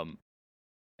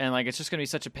 And like it's just gonna be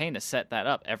such a pain to set that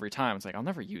up every time. It's like I'll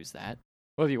never use that.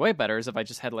 What would be way better is if I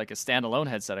just had like a standalone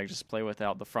headset I could just play with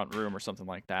out the front room or something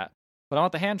like that. But I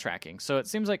want the hand tracking. So it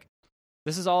seems like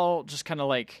this is all just kind of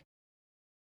like,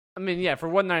 I mean, yeah, for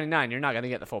 $199 you're not gonna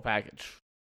get the full package.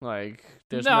 Like,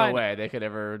 there's no way they could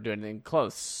ever do anything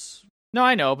close. No,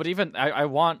 I know, but even I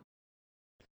want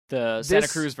the Santa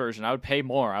Cruz version. I would pay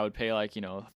more. I would pay like,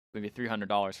 maybe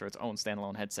 $300 for its own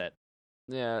standalone headset.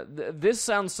 Yeah, this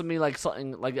sounds to me like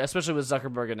something, like, especially with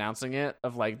Zuckerberg announcing it,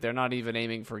 of like they're not even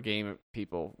aiming for game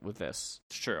people with this.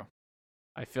 It's true.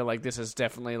 I feel like this is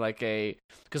definitely like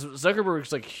because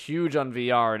Zuckerberg's like huge on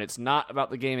VR, and it's not about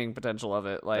the gaming potential of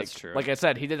it. Like, that's true. Like I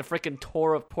said, he did a freaking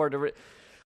tour of Puerto Rico.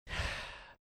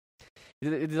 He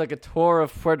did like a tour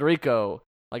of Puerto Rico.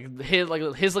 Like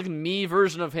his me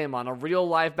version of him on a real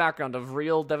live background of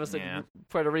real devastated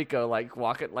Puerto Rico, like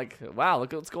walking, like, wow,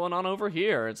 look at what's going on over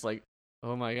here. It's like,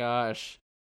 oh my gosh.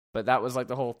 But that was like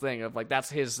the whole thing of like that's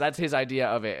his idea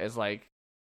of it, is like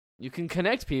you can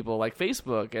connect people like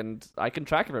Facebook, and I can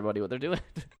track everybody what they're doing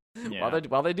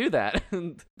while they do that.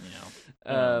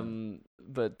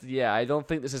 But yeah, I don't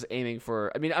think this is aiming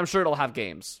for. I mean, I'm sure it'll have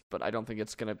games, but I don't think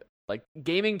it's gonna like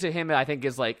gaming to him. I think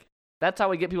is like that's how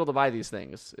we get people to buy these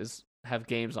things, is have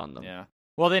games on them. Yeah.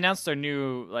 Well, they announced their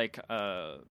new like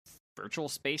virtual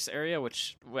space area,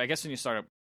 which I guess when you start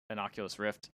an Oculus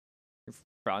Rift, you're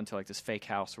brought into like this fake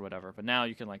house or whatever. But now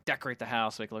you can like decorate the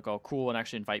house, make it look all cool, and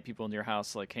actually invite people into your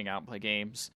house to like hang out and play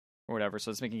games or whatever. So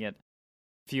it's making it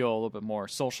feel a little bit more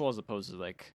social as opposed to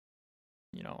like,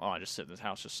 I just sit in this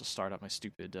house just to start up my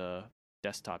stupid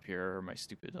desktop here or my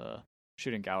stupid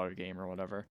shooting gallery game or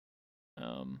whatever.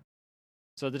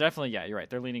 So they're definitely, yeah, you're right.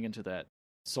 They're leaning into that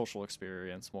social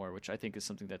experience more, which I think is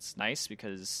something that's nice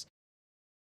because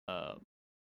VR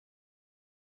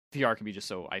can be just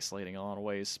so isolating in a lot of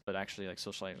ways, but actually like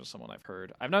socializing with someone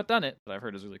I've not done it, but I've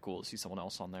heard is really cool to see someone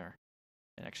else on there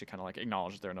and actually kind of like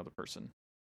acknowledge that they're another person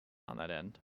on that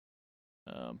end.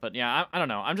 But yeah, I don't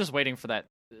know. I'm just waiting for the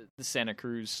Santa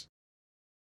Cruz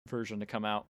version to come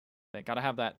out. They gotta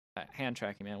have that hand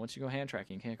tracking, man. Once you go hand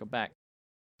tracking, you can't go back.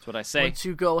 That's what I say. Once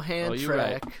you go hand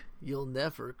track, you'll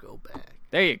never go back.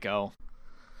 There you go.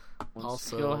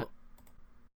 Once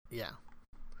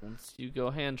you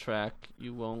go hand track,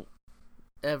 you won't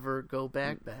ever go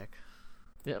back.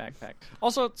 Yep. Backpack.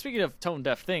 Also, speaking of tone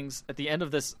deaf things, at the end of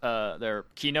this, their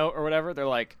keynote or whatever, they're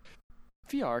like,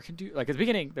 VR can do, like at the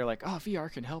beginning, they're like, oh,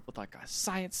 VR can help with like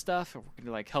science stuff, or we're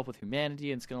gonna like help with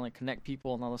humanity, and it's gonna like connect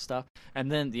people and all this stuff. And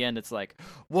then at the end, it's like,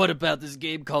 what about this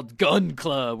game called Gun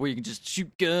Club, where you can just shoot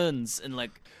guns and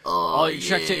like, you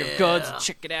check your guns and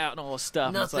check it out and all this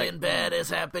stuff. Nothing bad has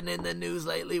happened in the news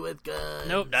lately with guns.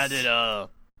 Nope, not at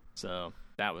all. So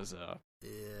that was that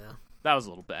was a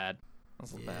little bad. That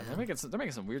was a little bad. They're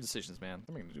making some weird decisions, man.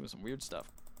 They're doing some weird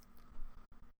stuff.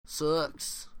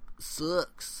 Sucks.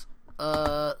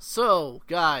 So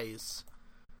guys,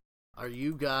 are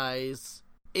you kids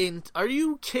into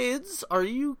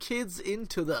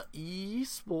the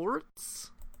esports?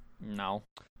 No.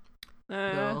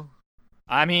 No.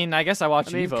 I mean, I guess I watch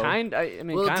Evo.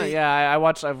 I've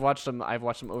watched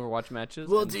some Overwatch matches.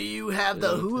 Well, do you have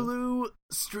the Hulu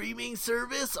streaming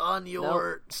service on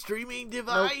your streaming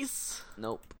device?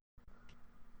 Nope.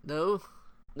 No?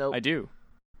 Nope. I do.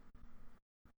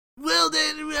 Well,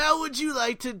 then, how would you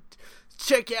like to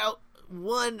check out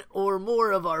one or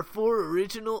more of our 4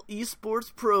 original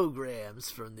esports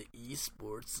programs from the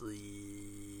Esports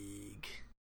League?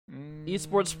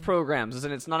 Esports programs,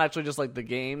 and it's not actually just like the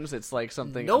games, it's like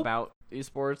something about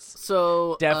esports.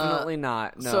 So definitely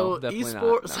not. No, so definitely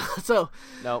esports, not.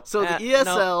 No. So the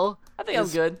ESL I think I'm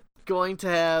good. Going to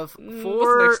have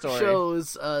 4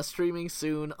 shows streaming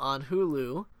soon on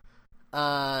Hulu,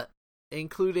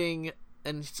 including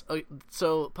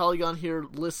so Polygon here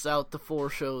lists out the 4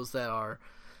 shows that are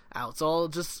out. So I'll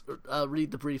just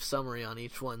read the brief summary on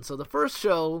each one. So the first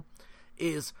show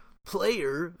is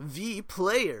Player v.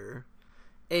 Player,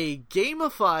 a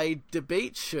gamified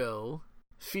debate show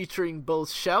featuring both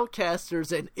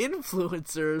shoutcasters and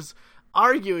influencers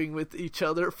arguing with each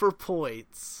other for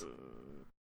points.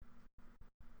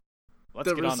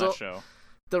 Let's get on that show.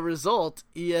 The result,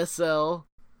 ESL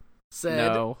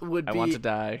said, would be I want to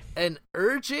die. An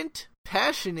urgent,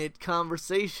 passionate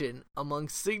conversation among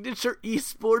signature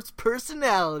esports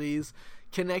personalities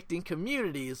connecting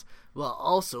communities while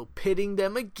also pitting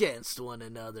them against one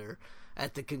another.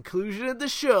 At the conclusion of the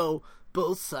show,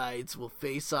 both sides will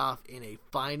face off in a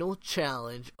final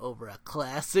challenge over a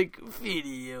classic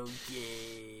video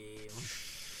game.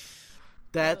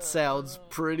 That sounds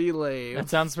pretty lame. That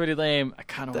sounds pretty lame. I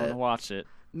kind of want to watch it.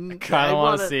 I kind of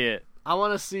want to see it. I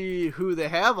want to see who they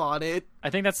have on it.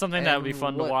 I think that's something that would be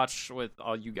fun to watch with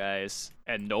all you guys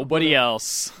and nobody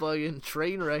else. Fucking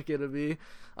train wreck it'll be.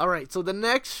 Alright, so the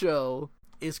next show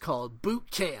is called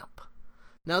Boot Camp.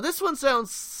 Now this one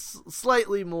sounds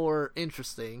slightly more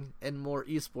interesting and more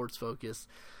esports focused,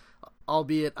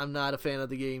 albeit I'm not a fan of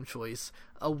the game choice.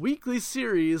 A weekly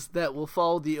series that will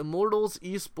follow the Immortals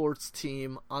esports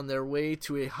team on their way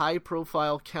to a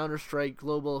high-profile Counter-Strike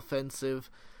Global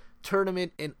Offensive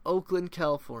tournament in Oakland,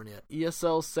 California.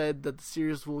 ESL said that the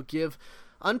series will give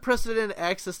unprecedented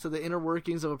access to the inner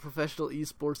workings of a professional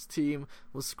esports team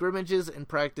with scrimmages and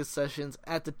practice sessions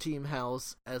at the team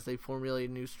house as they formulate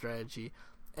a new strategy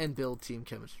and build team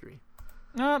chemistry.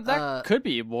 That could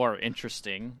be more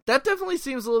interesting. That definitely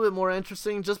seems a little bit more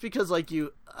interesting just because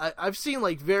I've seen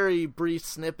like very brief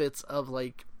snippets of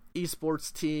like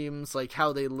esports teams, like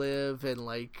how they live and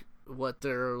like what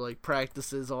their like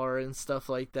practices are and stuff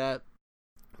like that.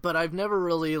 But I've never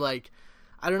really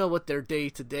I don't know what their day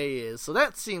to day is. So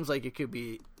that seems like it could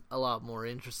be a lot more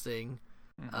interesting.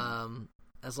 Mm-hmm.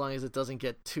 As long as it doesn't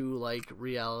get too like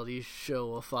reality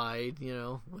showified,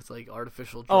 with like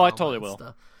artificial drama. Oh, I totally will.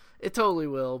 Stuff. It totally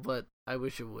will, but I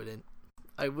wish it wouldn't.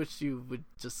 I wish you would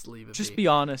just leave it. Just be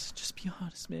honest. Just be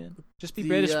honest, man. Just be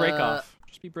British Bake Off.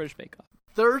 Just be British Bake Off.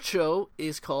 Third show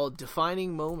is called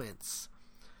Defining Moments,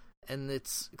 and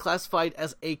it's classified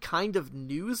as a kind of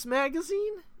news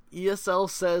magazine. ESL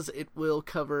says it will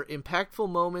cover impactful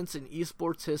moments in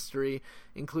esports history,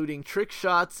 including trick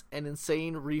shots and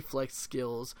insane reflex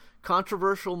skills,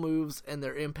 controversial moves and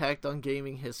their impact on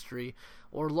gaming history,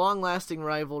 or long-lasting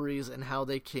rivalries and how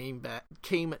they came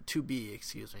to be.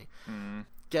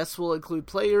 Guests will include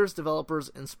players, developers,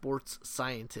 and sports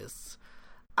scientists.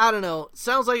 I don't know.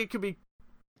 Sounds like it could be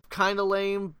kind of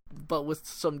lame, but with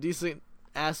some decent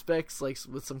aspects, like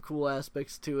with some cool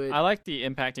aspects to it. I like the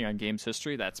impacting on games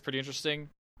history. That's pretty interesting.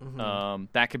 Mm-hmm.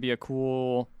 That could be a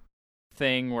cool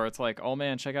thing where it's like, oh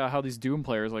man, check out how these Doom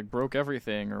players like broke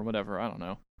everything or whatever. I don't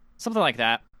know, something like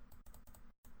that.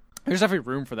 There's definitely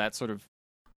room for that sort of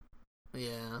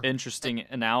interesting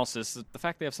analysis. The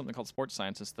fact they have something called sports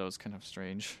scientists though is kind of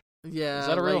strange. Yeah, is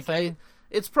that a real thing?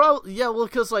 It's probably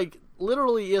because like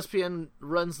literally ESPN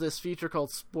runs this feature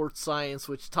called Sports Science,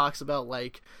 which talks about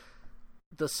like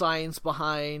the science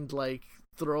behind like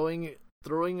throwing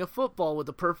a football with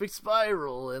a perfect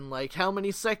spiral and like how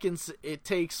many seconds it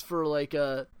takes for like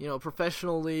a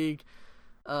professional league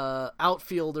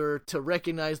outfielder to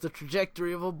recognize the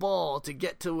trajectory of a ball to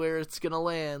get to where it's gonna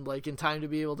land like in time to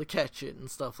be able to catch it and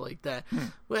stuff like that.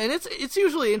 And it's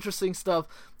usually interesting stuff.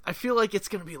 I feel like it's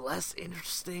gonna be less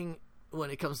interesting when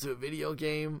it comes to a video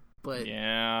game, but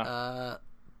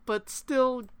but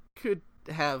still could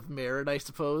have merit, I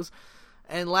suppose.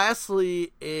 And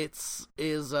lastly, is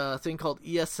a thing called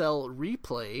ESL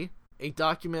Replay, a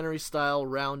documentary-style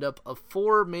roundup of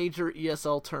 4 major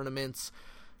ESL tournaments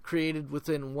created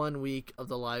within 1 week of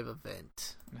the live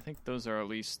event. I think those are at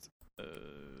least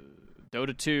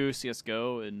Dota 2,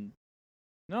 CSGO, and...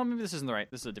 No, maybe this isn't the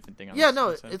right... This is a different thing.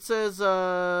 It says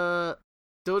Dota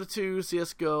 2,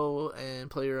 CSGO, and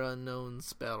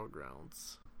PlayerUnknown's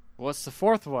Battlegrounds. What's the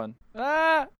 4th one?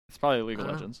 It's probably League of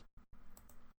Legends.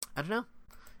 I don't know.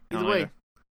 Either way.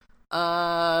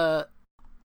 I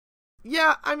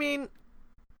mean...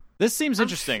 This seems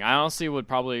interesting. I honestly would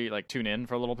probably like tune in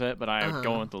for a little bit, but I'm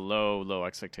going with the low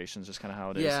expectations, just kind of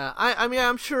how it is. Yeah, I mean,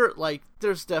 I'm sure like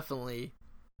there's definitely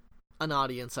an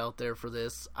audience out there for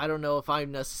this. I don't know if I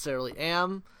necessarily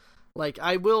am. Like,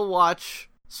 I will watch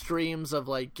streams of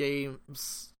like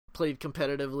games played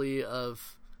competitively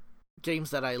of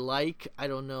games that I like. I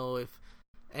don't know if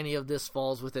any of this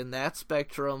falls within that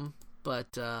spectrum,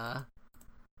 but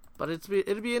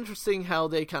it'd be interesting how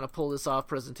they kind of pull this off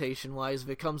presentation wise. If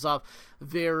it comes off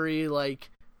very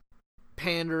like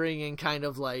pandering and kind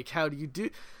of like how do you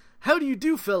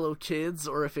do fellow kids,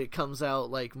 or if it comes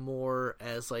out like more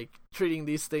as like treating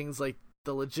these things like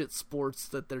the legit sports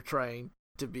that they're trying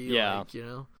to be like, you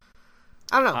know.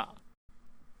 I don't know.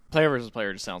 Player versus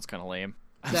player just sounds kind of lame.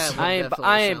 I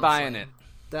ain't buying it.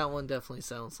 That one definitely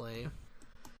sounds lame.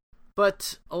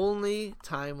 But only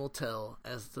time will tell,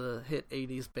 as the hit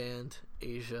 80s band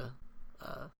Asia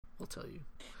will tell you.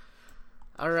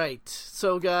 Alright,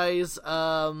 so guys,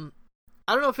 I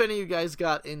don't know if any of you guys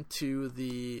got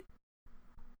into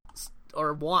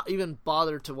or even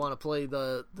bothered to want to play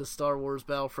the Star Wars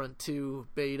Battlefront 2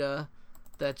 beta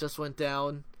that just went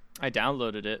down. I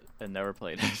downloaded it and never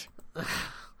played it.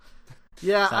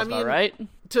 Yeah, Sounds I mean, about right.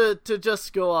 To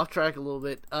just go off track a little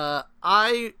bit,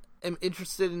 I am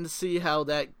interested in to see how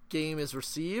that game is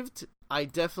received. I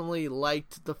definitely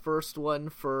liked the first one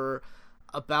for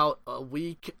about a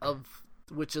week,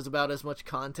 which is about as much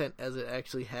content as it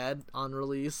actually had on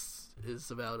release.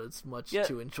 Is about as much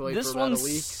to enjoy for about a week. This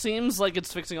one seems like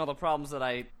it's fixing all the problems that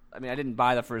I didn't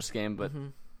buy the first game, but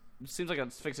it seems like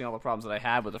it's fixing all the problems that I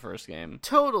had with the first game.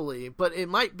 Totally, but it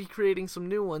might be creating some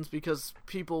new ones because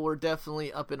people were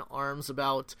definitely up in arms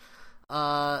about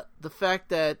the fact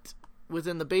that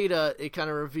within the beta, it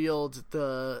kind of revealed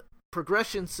the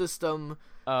progression system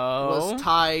was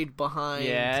tied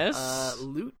behind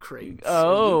loot crates.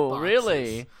 Oh,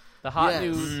 really? The hot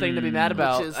new thing to be mad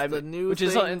about. Which is the new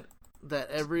thing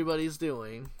that everybody's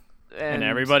doing. And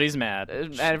everybody's mad.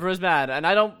 And everyone's mad. And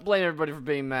I don't blame everybody for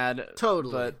being mad.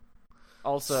 Totally. But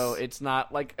also, it's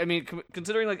not like, I mean,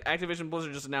 considering like Activision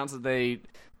Blizzard just announced that they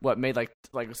made like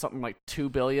something like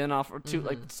 $2 billion off, or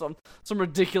like some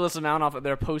ridiculous amount off of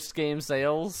their post game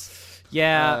sales.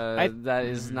 Yeah, that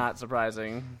is not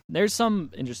surprising. There's some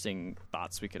interesting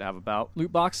thoughts we could have about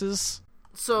loot boxes.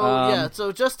 So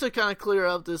so just to kind of clear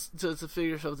up this, to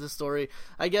finish up this story,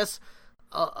 I guess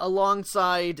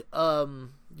alongside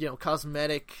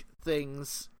cosmetic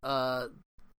things, a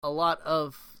lot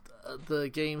of the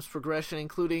game's progression,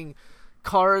 including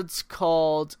cards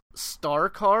called star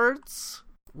cards,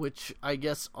 which I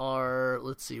guess are,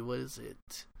 let's see, what is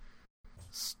it?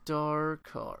 Star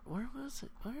card. Where was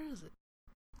it? Where is it?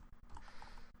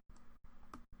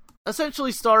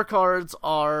 Essentially, star cards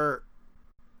are.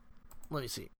 Let me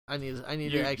see. I need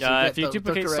to actually get if you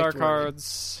duplicate the star correct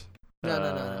cards.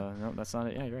 No. No, that's not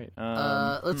it. Yeah, you're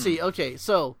right. Let's see. Okay,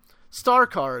 so star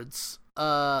cards.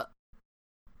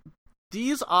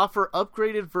 These offer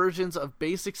upgraded versions of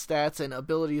basic stats and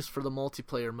abilities for the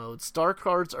multiplayer mode. Star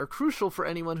cards are crucial for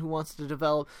anyone who wants to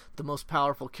develop the most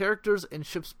powerful characters and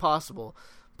ships possible,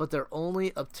 but they're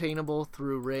only obtainable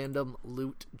through random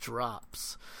loot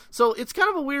drops. So it's kind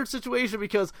of a weird situation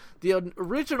because the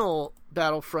original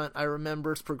Battlefront, I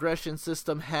remember's progression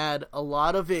system had a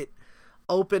lot of it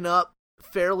open up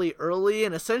fairly early,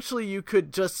 and essentially you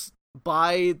could just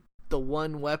buy the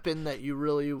one weapon that you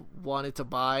really wanted to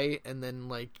buy, and then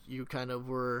like you kind of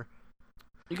were.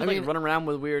 You can run around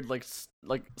with weird like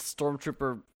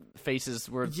stormtrooper faces,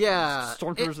 where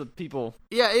stormtroopers with people.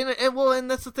 Yeah,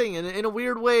 and that's the thing. And in a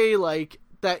weird way, like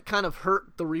that kind of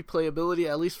hurt the replayability.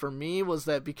 At least for me, was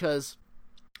that because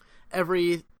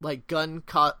every like gun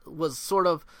was sort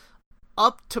of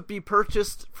up to be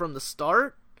purchased from the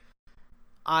start.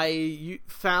 I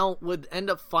would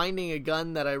end up finding a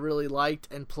gun that I really liked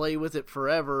and play with it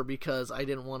forever because I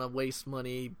didn't want to waste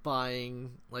money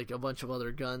buying like a bunch of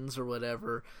other guns or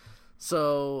whatever.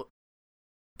 So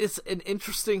it's an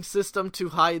interesting system to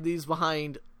hide these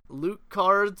behind loot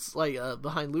cards, like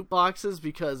behind loot boxes,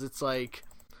 because it's like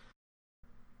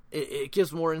it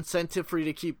gives more incentive for you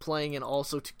to keep playing and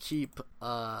also to keep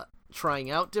trying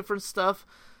out different stuff.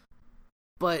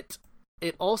 But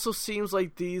it also seems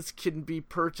like these can be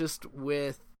purchased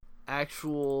with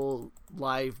actual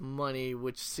live money,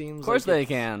 which seems of course they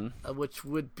can. Which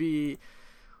would be,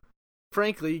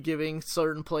 frankly, giving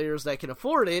certain players that can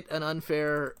afford it an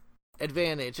unfair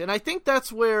advantage. And I think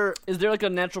that's where... Is there like a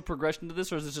natural progression to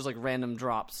this, or is this just like random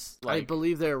drops? I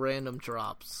believe they're random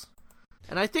drops.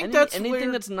 And I think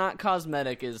anything that's not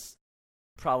cosmetic is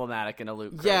problematic in a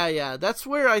loot crate. Yeah, that's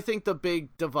where I think the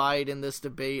big divide in this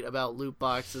debate about loot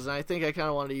boxes, and I think I kind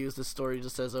of wanted to use this story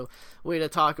just as a way to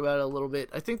talk about it a little bit.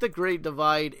 I think the great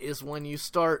divide is when you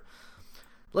start,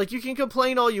 like, you can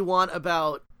complain all you want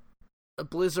about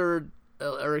Blizzard,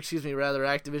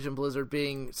 Activision Blizzard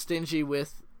being stingy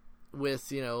with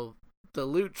the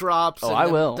loot drops. I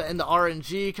will. And the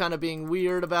RNG kind of being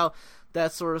weird about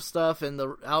that sort of stuff, and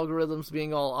the algorithms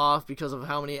being all off because of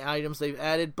how many items they've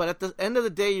added. But at the end of the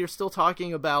day, you're still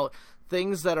talking about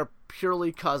things that are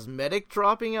purely cosmetic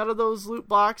dropping out of those loot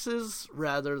boxes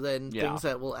rather than things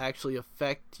that will actually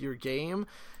affect your game.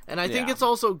 And I think it's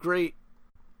also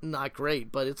not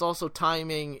great, but it's also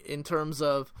timing in terms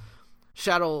of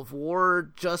Shadow of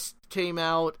War just came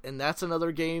out, and that's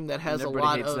another game that has a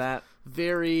lot of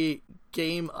very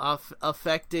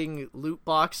game-affecting loot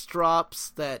box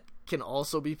drops that can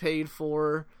also be paid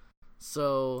for.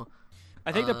 So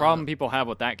I think the problem people have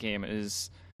with that game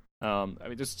is,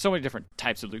 there's so many different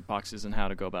types of loot boxes and how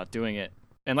to go about doing it.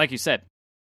 And like you said,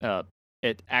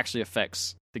 it actually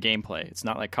affects the gameplay. It's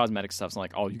not like cosmetic stuff. It's not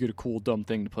like, oh, you get a cool, dumb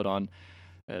thing to put on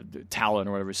Talon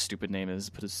or whatever his stupid name is.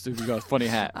 Put you got a funny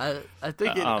hat. I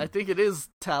think it is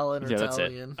Talon or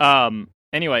Talion. That's it.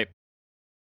 Anyway,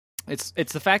 it's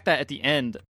the fact that at the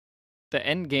end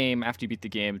game, after you beat the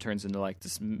game, turns into like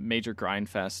this major grind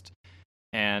fest,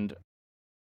 and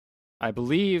I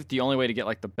believe the only way to get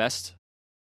like the best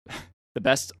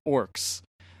orcs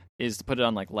is to put it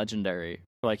on like legendary.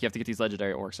 Or, like, you have to get these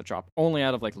legendary orcs that drop only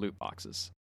out of like loot boxes,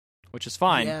 which is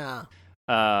fine.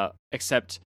 Yeah.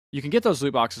 Except you can get those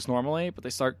loot boxes normally, but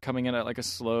they start coming in at like a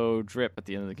slow drip at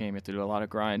the end of the game. You have to do a lot of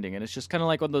grinding, and it's just kind of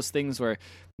like one of those things where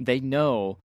they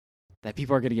know that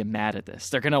people are going to get mad at this.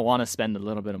 They're going to want to spend a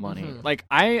little bit of money. Mm-hmm. Like,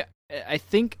 I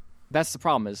think that's the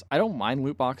problem. Is I don't mind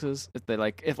loot boxes.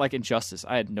 If like Injustice,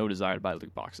 I had no desire to buy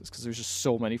loot boxes because there's just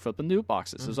so many flipping loot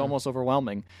boxes. It was almost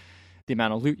overwhelming the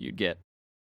amount of loot you'd get.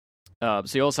 So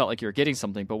you always felt like you were getting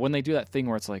something. But when they do that thing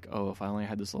where it's like, oh, if I only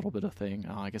had this little bit of thing,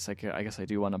 I guess I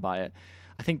do want to buy it.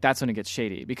 I think that's when it gets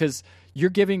shady, because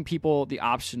you're giving people the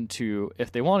option to,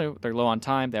 if they want to, they're low on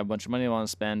time, they have a bunch of money they want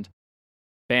to spend,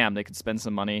 bam, they can spend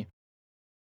some money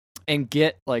and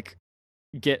get to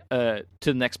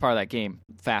the next part of that game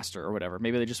faster or whatever.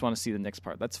 Maybe they just want to see the next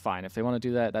part. That's fine. If they want to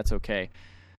do that, that's okay.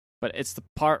 But it's the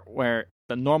part where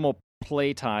the normal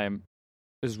playtime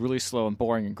is really slow and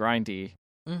boring and grindy.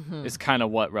 Is kind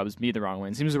of what rubs me the wrong way.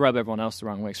 It seems to rub everyone else the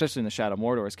wrong way, especially in the Shadow of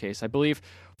Mordor's case. I believe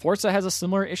Forza has a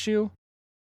similar issue,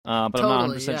 but I'm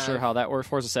not 100% sure how that works.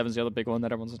 Forza 7 is the other big one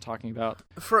that everyone's talking about.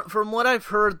 From what I've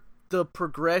heard, the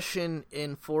progression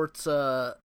in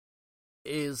Forza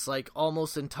is like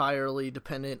almost entirely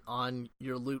dependent on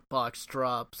your loot box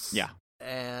drops. Yeah.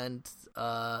 And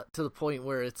to the point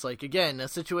where it's like, again, a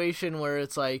situation where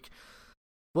it's like,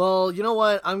 well, you know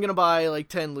what? I'm gonna buy like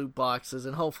 10 loot boxes,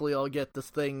 and hopefully I'll get this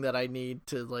thing that I need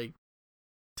to like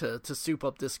to soup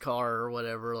up this car or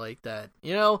whatever like that.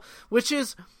 You know, which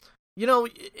is, you know,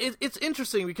 it's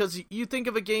interesting because you think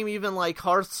of a game even like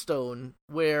Hearthstone,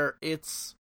 where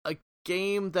it's a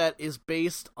game that is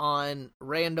based on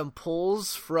random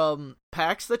pulls from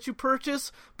packs that you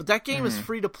purchase, but that game is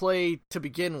free to play to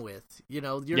begin with. You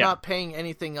know, you're not paying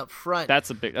anything up front. That's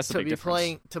a big difference.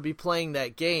 To be playing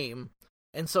that game.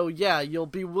 And so, yeah, you'll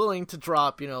be willing to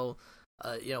drop,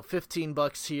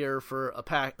 $15 here for a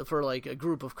pack, for like a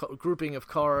grouping of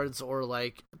cards, or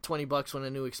like $20 when a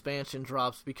new expansion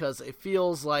drops, because it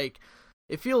feels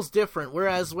different.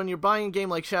 Whereas when you're buying a game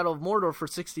like Shadow of Mordor for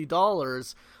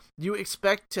 $60, you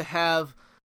expect to have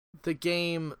the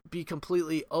game be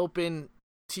completely open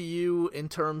to you in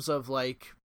terms of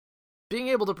like being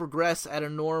able to progress at a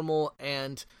normal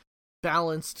and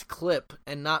balanced clip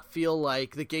and not feel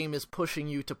like the game is pushing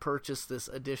you to purchase this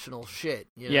additional shit.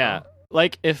 You know? Yeah,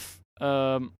 like if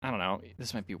I don't know,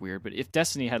 this might be weird, but if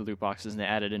Destiny had loot boxes and they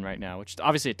added in right now, which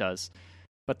obviously it does,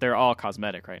 but they're all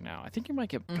cosmetic right now. I think you might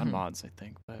get gun mods. I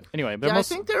think, but anyway, I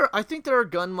think there are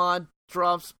gun mod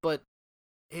drops, but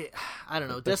I don't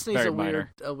know. Destiny's a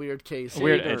weird case, a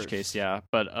weird edge case, yeah.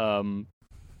 But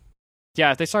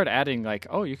yeah, if they start adding like,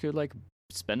 oh, you could like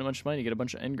spend a bunch of money to get a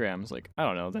bunch of engrams, like I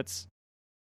don't know,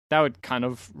 that would kind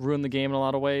of ruin the game in a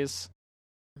lot of ways,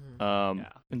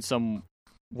 in some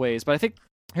ways. But I think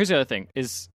here's the other thing: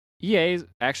 is EA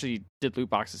actually did loot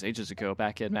boxes ages ago,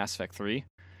 back in Mass Effect 3,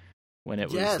 when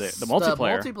it was the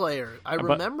multiplayer. The multiplayer, I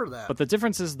remember that. But the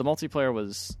difference is the multiplayer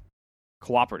was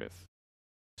cooperative,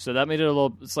 so that made it a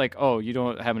little. It's like, oh, you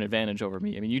don't have an advantage over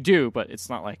me. I mean, you do, but it's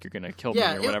not like you're gonna kill me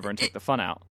or whatever and take the fun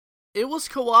out. It was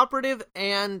cooperative,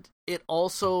 and it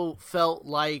also felt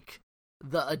like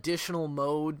the additional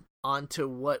mode onto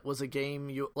what was a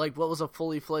game what was a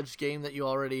fully fledged game that you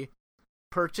already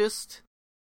purchased.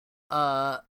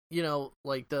 Like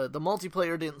the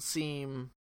multiplayer didn't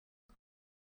seem,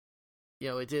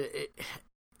 it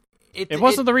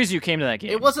wasn't the reason you came to that game.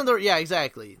 It wasn't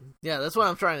exactly. Yeah, that's what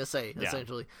I'm trying to say,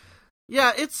 essentially.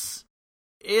 Yeah, it's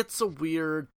a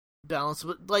weird balance,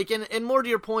 but like, and more to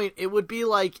your point, it would be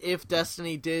like if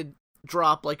Destiny did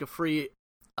drop like a free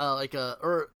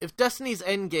if Destiny's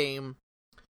endgame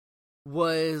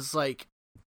was like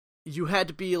you had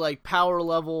to be like power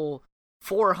level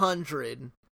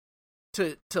 400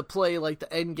 to play like the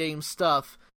endgame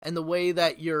stuff, and the way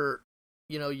that your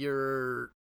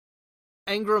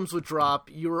engrams would drop,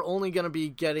 you were only going to be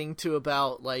getting to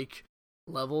about like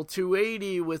level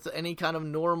 280 with any kind of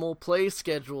normal play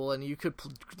schedule, and you could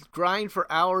grind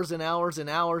for hours and hours and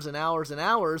hours and hours and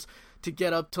hours to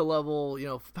get up to level,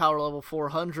 power level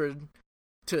 400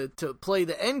 to play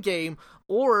the end game,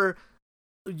 or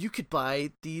you could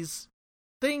buy these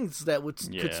things that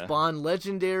could spawn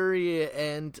legendary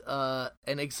and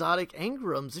exotic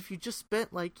engrams if you just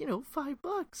spent like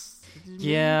 $5.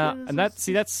 Yeah, and that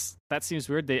seems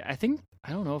weird. I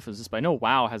don't know if it's this, but I know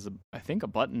WoW has a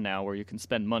button now where you can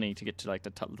spend money to get to like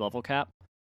the level cap.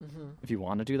 Mm-hmm. If you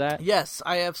want to do that. Yes,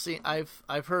 I have seen.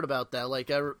 I've heard about that.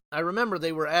 Like I remember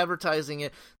they were advertising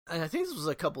it, and I think this was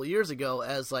a couple years ago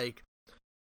as like,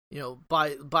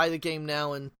 buy the game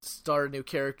now and start a new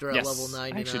character at level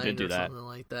 99 I actually did do that. Something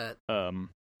like that.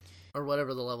 Or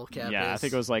whatever the level cap is. Yeah, I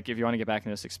think it was like if you want to get back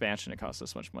in this expansion, it costs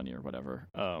this much money or whatever.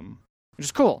 Which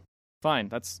is cool. Fine,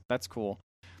 that's cool.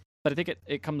 But I think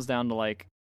it comes down to like,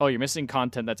 oh, you're missing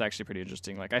content that's actually pretty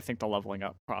interesting. Like I think the leveling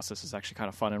up process is actually kind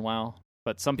of fun in WoW.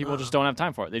 But some people just don't have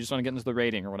time for it. They just want to get into the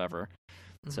rating or whatever.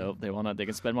 Mm-hmm. So they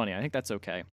can spend money. I think that's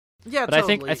okay. Yeah, but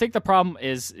totally. I think the problem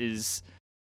is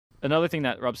another thing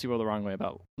that rubs people the wrong way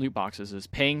about loot boxes is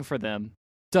paying for them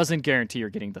doesn't guarantee you're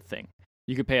getting the thing.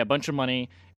 You could pay a bunch of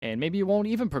money and maybe you won't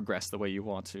even progress the way you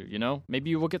want to, Maybe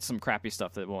you will get some crappy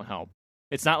stuff that won't help.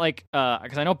 It's not like,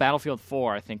 because I know Battlefield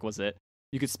 4, I think was it,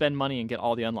 you could spend money and get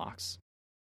all the unlocks.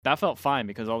 That felt fine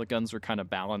because all the guns were kind of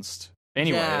balanced.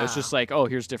 Anyway, It was just like, oh,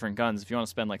 here's different guns. If you want to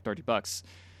spend like $30,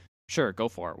 sure, go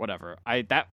for it, whatever.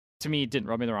 That to me didn't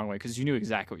rub me the wrong way because you knew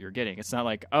exactly what you're getting. It's not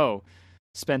like, oh,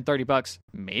 spend $30,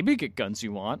 maybe get guns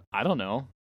you want. I don't know.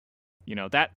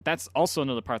 That's also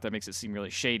another part that makes it seem really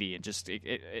shady and just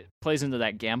it plays into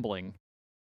that gambling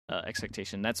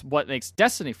expectation. That's what makes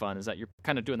Destiny fun, is that you're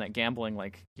kind of doing that gambling,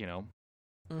 like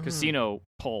casino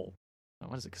pull.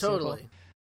 What is it? Casino totally. Pull?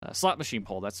 Slot machine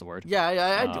pull, that's the word. Yeah,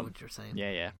 I do what you're saying.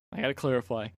 Yeah. I gotta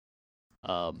clarify.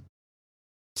 So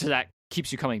that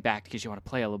keeps you coming back because you want to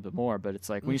play a little bit more, but it's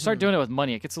like, when you start doing it with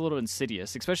money, it gets a little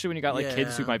insidious, especially when you got like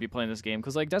kids who might be playing this game,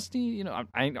 because like Destiny,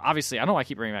 obviously, I know I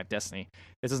keep bringing back Destiny.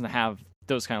 It doesn't have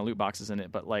those kind of loot boxes in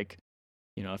it, but like,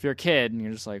 if you're a kid and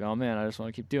you're just like, oh man, I just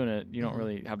want to keep doing it, you don't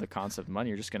really have the concept of money.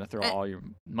 You're just going to throw all your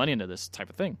money into this type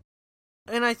of thing.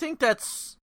 And I think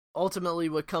that's ultimately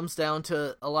what comes down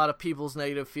to a lot of people's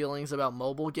negative feelings about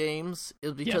mobile games,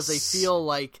 is because they feel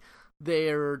like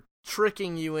they're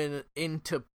tricking you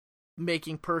into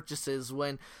making purchases,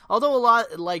 when although a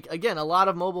lot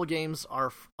of mobile games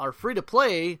are free to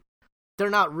play, they're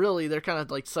not really. They're kind of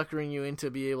like suckering you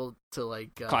into be able to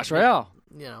like Clash Royale,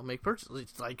 make purchases.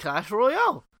 It's like Clash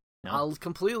Royale. Yep. I'll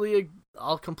completely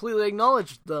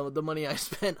acknowledge the money I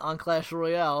spent on Clash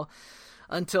Royale,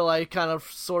 until I kind of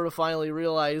sort of finally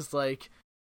realized, like,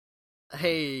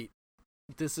 hey,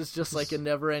 this is just like a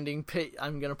never-ending pit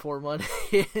I'm gonna pour money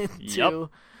into.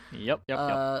 Yep.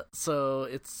 So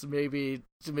it's maybe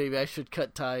I should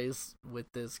cut ties with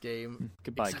this game.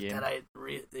 Goodbye, except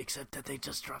game. Except that they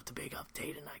just dropped a big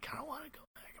update, and I kind of want to go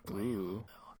back and play it.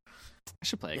 I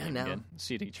should play a game again.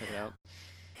 See if you can check it out.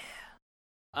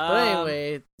 But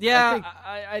anyway,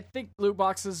 I think loot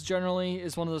boxes generally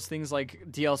is one of those things like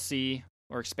DLC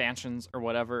or expansions or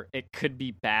whatever. It could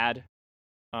be bad,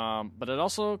 but it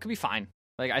also could be fine.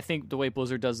 Like, I think the way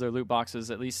Blizzard does their loot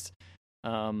boxes, at least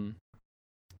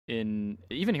in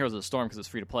even Heroes of the Storm, because it's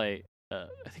free to play,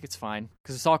 I think it's fine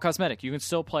because it's all cosmetic. You can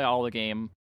still play all the game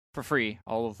for free,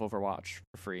 all of Overwatch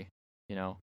for free.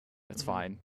 That's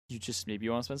fine. You just maybe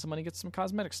you want to spend some money, get some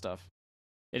cosmetic stuff.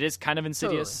 It is kind of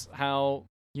insidious how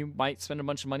you might spend a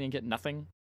bunch of money and get nothing.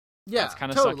 Yeah, it's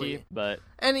kind of totally. sucky, but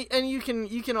and you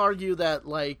can argue that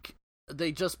like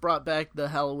they just brought back the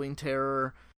Halloween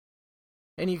Terror,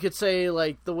 and you could say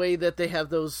like the way that they have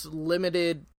those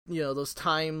limited, those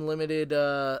time limited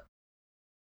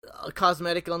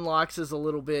cosmetic unlocks is a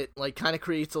little bit like kind of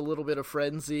creates a little bit of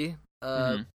frenzy.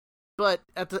 But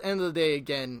at the end of the day,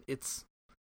 again, it's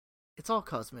all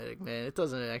cosmetic, man. It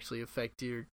doesn't actually affect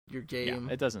your game.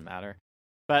 Yeah, it doesn't matter.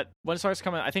 But when it starts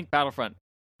coming, I think Battlefront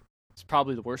is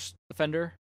probably the worst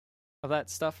offender of that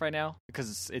stuff right now,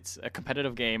 because it's a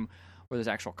competitive game where there's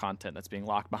actual content that's being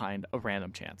locked behind a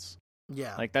random chance.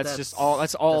 Yeah, like that's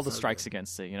all the strikes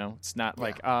against it. It's not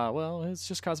like well, it's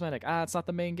just cosmetic. It's not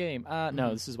the main game.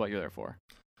 No, this is what you're there for.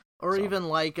 Or even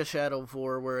like a Shadow of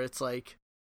War, where it's like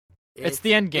it's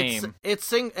the end game. It's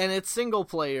single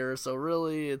player, so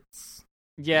really it's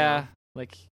Yeah,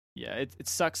 like it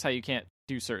sucks how you can't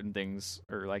do certain things,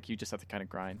 or like you just have to kind of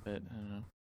grind. But I don't know.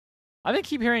 I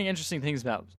keep hearing interesting things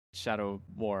about Shadow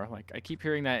War. Like I keep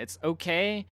hearing that it's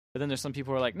okay, but then there's some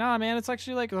people who are like, nah, man, it's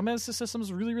actually like the Nemesis system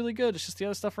is really, really good. It's just the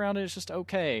other stuff around it is just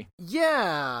okay.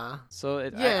 Yeah. So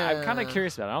I'm kind of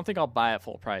curious about it. I don't think I'll buy it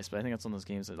full price, but I think it's one of those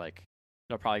games that like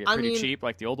they'll probably get pretty cheap,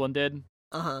 like the old one did.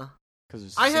 Because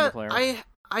it's single player.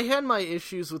 I had my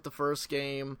issues with the first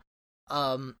game.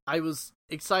 I was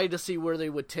excited to see where they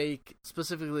would take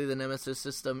specifically the Nemesis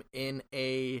system in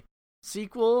a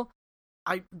sequel.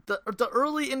 The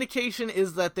early indication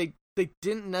is that they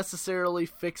didn't necessarily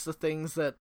fix the things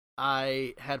that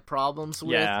I had problems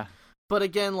with. Yeah. But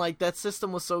again, like that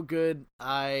system was so good,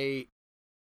 I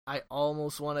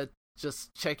almost want to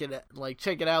just check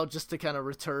it out just to kind of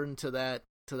return to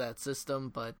that system.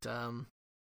 But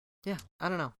yeah, I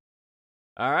don't know.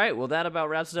 All right, well, that about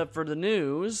wraps it up for the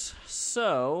news.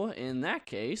 So, in that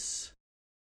case,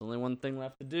 there's only one thing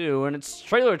left to do, and it's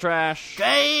trailer trash.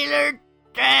 Trailer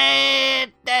trash!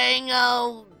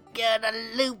 Dango! Get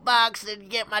a loot box and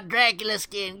get my Dracula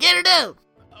skin. Get her done!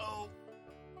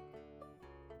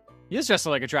 He is dressed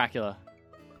like a Dracula.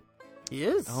 He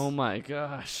is. Oh my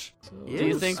gosh! He Do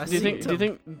you is.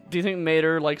 think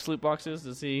Mater likes loot boxes?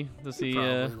 Does he? He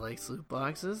probably likes loot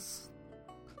boxes.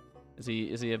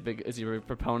 Is he a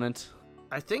proponent?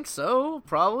 I think so.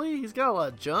 Probably. He's got a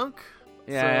lot of junk.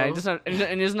 Yeah, so. he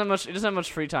doesn't have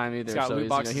much free time either. He's got so loot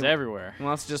boxes everywhere. He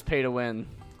wants to just pay to win.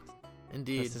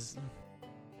 Indeed.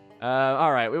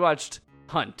 All right, we watched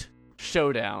Hunt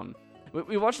Showdown.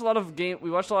 We watched a lot of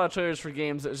trailers for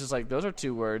games that was just like those are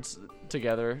two words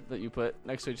together that you put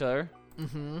next to each other.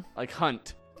 Mm-hmm. Like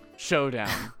Hunt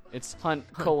Showdown. It's Hunt :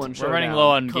 Showdown. We're running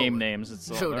low on game names.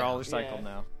 They're all recycled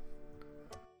now.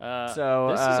 So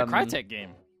this is a Crytek game.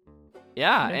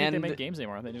 Yeah, I don't think and they make games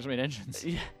anymore. They just made engines.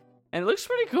 Yeah, and it looks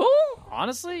pretty cool.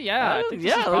 Honestly, yeah, I think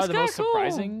this is it probably looks the most cool.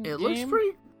 surprising. It game. looks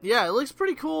pretty. Yeah, it looks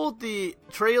pretty cool. The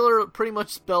trailer pretty much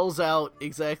spells out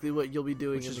exactly what you'll be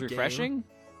doing, which in is the refreshing. Game.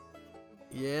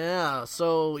 Yeah,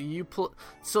 so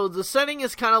so the setting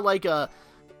is kind of like a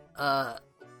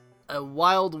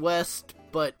Wild West,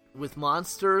 but with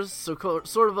monsters. So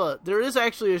sort of there is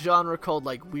actually a genre called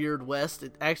like Weird West.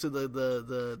 Actually,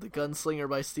 the Gunslinger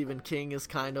by Stephen King is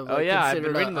kind of I've been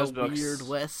considered reading those a books. Weird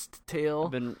West tale.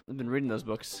 I've been reading those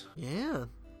books. Yeah,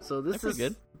 so this They're is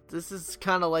good. This is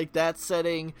kind of like that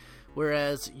setting,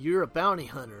 whereas you're a bounty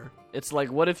hunter. It's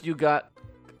like, what if you got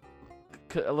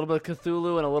a little bit of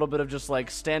Cthulhu and a little bit of just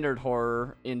like standard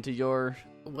horror into your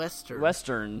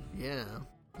Western. Yeah,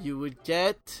 you would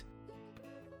get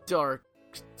Dark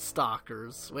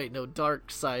Siders.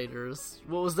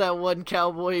 What was that one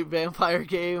cowboy vampire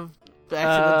game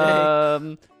back in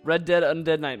the day? Red Dead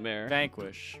Undead Nightmare.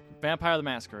 Vanquish. Vampire the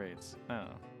Masquerades. I don't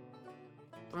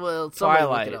know. Well, somebody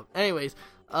Twilight. look it up. Anyways,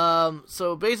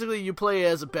 so basically you play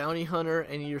as a bounty hunter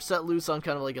and you're set loose on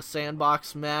kind of like a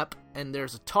sandbox map, and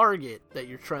there's a target that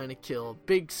you're trying to kill.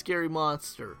 Big scary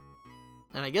monster.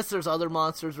 And I guess there's other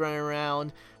monsters running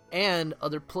around and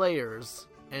other players.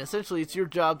 And essentially it's your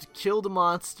job to kill the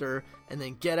monster and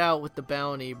then get out with the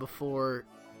bounty before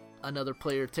another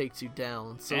player takes you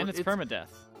down. So and it's permadeath.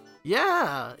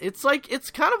 Yeah, it's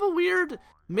kind of a weird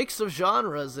mix of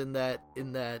genres in that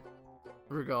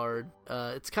regard.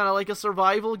 It's kind of like a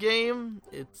survival game.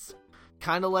 It's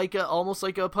kind of like almost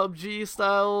like a PUBG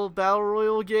style battle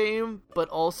royale game, but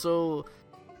also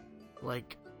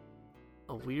like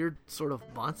a weird sort of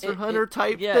Monster Hunter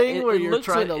type thing where you're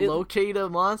trying to locate a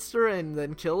monster and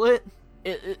then kill it.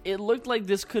 It looked like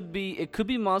this could be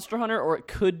Monster Hunter or it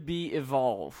could be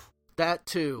Evolve. That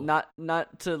too.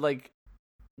 Not to like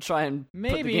try and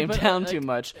maybe put the game but down like, too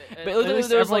much. But at least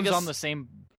there's everyone's like on the same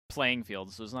playing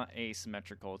field, so it's not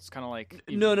asymmetrical. It's kind of like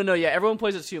no. Yeah, everyone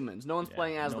plays as humans. No one's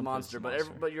playing as no the one monster, plays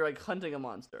the but you're like hunting a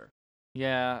monster.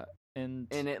 Yeah, and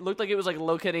it looked like it was like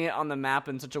locating it on the map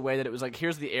in such a way that it was like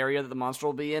here's the area that the monster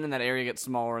will be in, and that area gets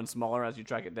smaller and smaller as you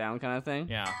track it down, kind of thing.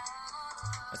 Yeah,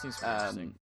 that seems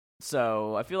interesting.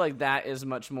 So I feel like that is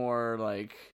much more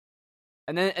like,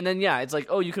 and then yeah, it's like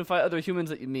you can fight other humans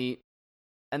that you meet,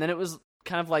 and then it was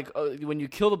kind of like when you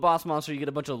kill the boss monster, you get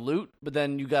a bunch of loot, but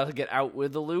then you got to get out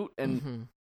with the loot, and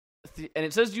and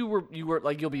it says you were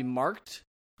like you'll be marked.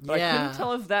 But I couldn't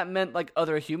tell if that meant like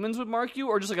other humans would mark you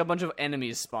or just like a bunch of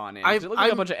enemies spawn in. It looked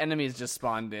like a bunch of enemies just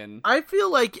spawned in. I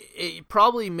feel like it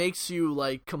probably makes you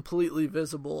like completely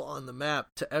visible on the map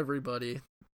to everybody.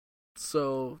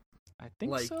 So I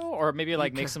think so, or maybe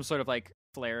like make some sort of like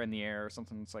flare in the air or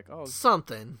something. It's like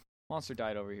something. Monster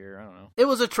died over here. I don't know. It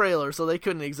was a trailer, so they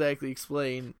couldn't exactly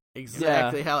explain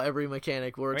how every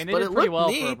mechanic works. I mean, they but did it pretty looked well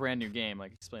neat. for a brand new game.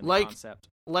 Like explain the concept.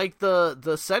 like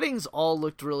the settings all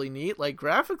looked really neat. Like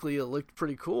graphically, it looked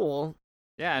pretty cool.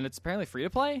 Yeah, and it's apparently free to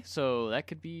play, so that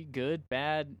could be good,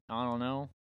 bad, I don't know.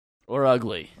 Or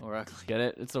ugly. Or ugly. Get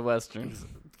it? It's a Western.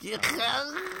 It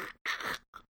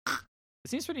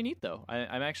seems pretty neat, though.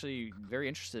 I'm actually very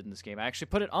interested in this game. I actually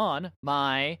put it on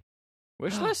my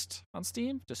wish list on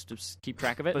Steam, just to keep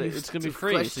track of it. But it's going to be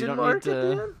free, so you don't need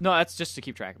to... No, that's just to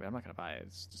keep track of it. I'm not going to buy it.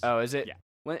 Oh, is it? Yeah.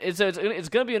 It's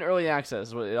going to be in early access,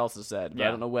 is what it also said. But I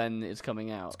don't know when it's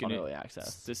coming out on early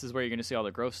access. This is where you're going to see all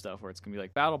the gross stuff, where it's going to be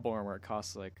like Battleborn, where it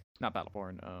costs like... Not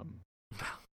Battleborn,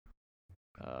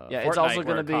 yeah, Fortnite, it's also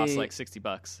going to be... costs like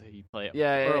 $60. You play it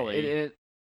early.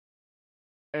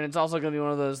 And it's also going to be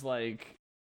one of those, like...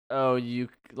 Oh, you're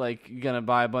gonna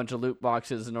buy a bunch of loot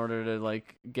boxes in order to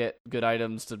like get good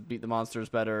items to beat the monsters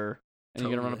better, and you're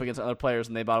gonna run up against other players,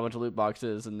 and they bought a bunch of loot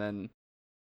boxes, and then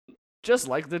just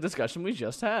like the discussion we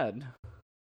just had.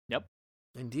 Yep,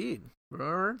 indeed.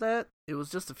 Remember that? It was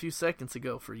just a few seconds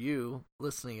ago for you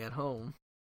listening at home.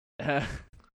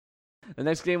 The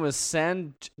next game was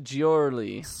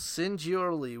Sangiorli,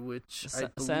 which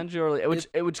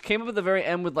came up at the very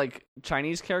end with like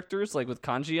Chinese characters, like with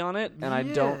kanji on it, and I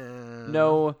don't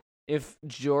know if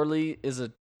Giorli is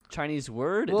a Chinese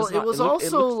word. Well, it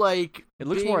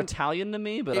looks more Italian to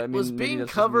me, but it was being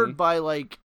covered by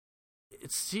like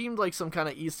it seemed like some kind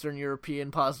of Eastern European,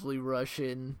 possibly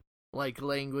Russian like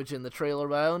language in the trailer,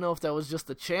 but I don't know if that was just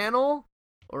the channel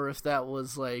or if that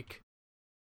was like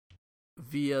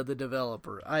via the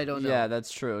developer. I don't know. Yeah,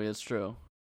 that's true. It's true.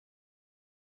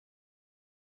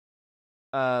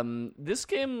 This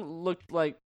game looked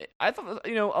like I thought.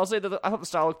 I'll say that I thought the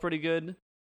style looked pretty good.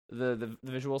 The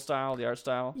visual style, the art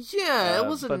style. Yeah, it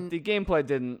wasn't. But the gameplay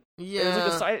didn't. Yeah,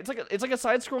 it's like a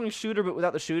side-scrolling shooter, but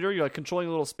without the shooter. You're like controlling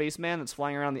a little spaceman that's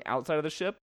flying around the outside of the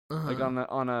ship, like on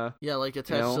a like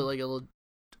attached to like a little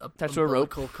attached to a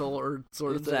rope or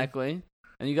sort of thing. Exactly.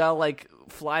 And you gotta like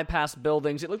fly past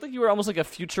buildings. It looked like you were almost like a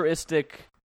futuristic,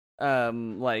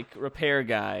 like repair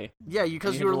guy. Yeah,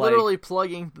 because you were literally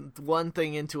plugging one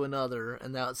thing into another,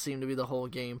 and that seemed to be the whole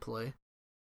gameplay.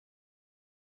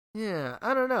 Yeah,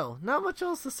 I don't know. Not much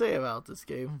else to say about this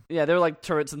game. Yeah, there were like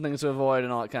turrets and things to avoid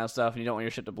and all that kind of stuff, and you don't want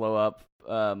your shit to blow up,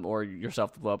 or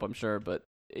yourself to blow up, I'm sure. But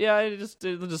yeah, it just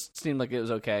seemed like it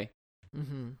was okay.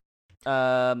 Mm-hmm.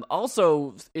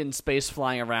 Also in space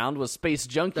flying around was Space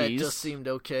Junkies. That just seemed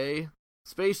okay.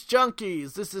 Space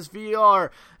Junkies, this is VR,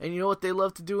 and you know what they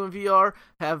love to do in VR?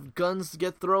 Have guns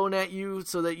get thrown at you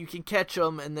so that you can catch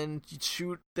them and then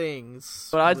shoot things.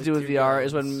 What I do with VR guns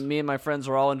is when me and my friends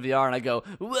were all in VR and I go,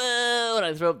 whoa, and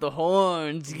I throw up the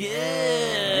horns.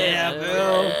 Yeah,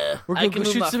 bro. We're going to go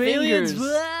shoot some aliens.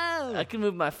 Whoa. I can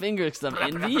move my fingers because I'm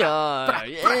in VR.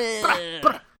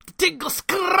 Yeah.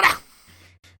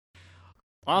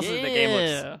 Honestly, the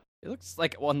game looks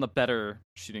like one of the better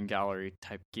shooting gallery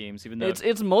type games, even though it's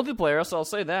multiplayer, so I'll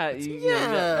say that.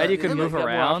 And you can move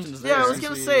around. Yeah, I was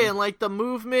gonna say, and like the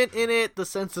movement in it, the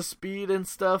sense of speed and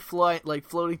stuff, like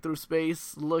floating through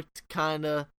space, looked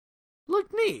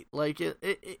neat. Like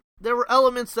it there were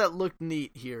elements that looked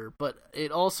neat here, but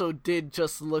it also did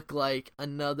just look like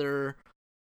another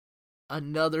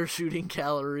shooting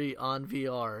gallery on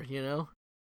VR, you know?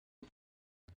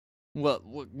 Well,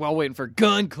 while waiting for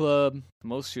Gun Club,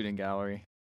 most shooting gallery.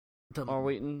 Or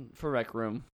waiting for Rec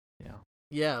Room.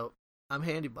 Yeah, I'm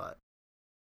Handybot.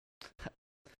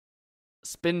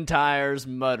 Spin Tires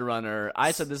Mud Runner.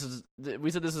 We said this is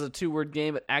a 2-word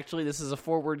game, but actually this is a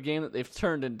 4-word game that they've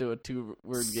turned into a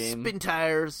 2-word game. Spin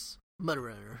Tires Mud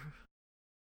Runner.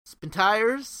 Spin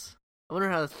Tires? I wonder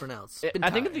how that's pronounced. I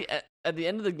think at the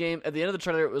end of the game, at the end of the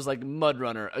trailer, it was like Mud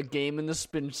Runner, a game in the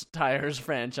Spin Tires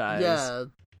franchise. Yeah.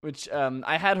 Which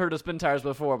I had heard of Spin Tires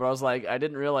before, but I was like, I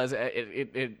didn't realize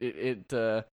it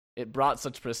brought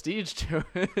such prestige to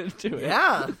it.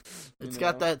 Yeah, it's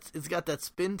got that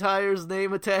Spin Tires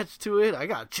name attached to it. I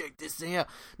gotta check this thing out.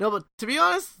 No, but to be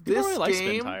honest, this really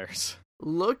game Spin Tires.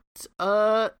 Looked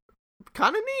kind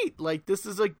of neat. Like this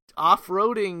is a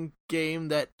off-roading game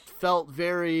that felt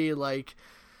very like.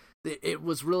 It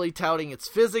was really touting its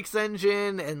physics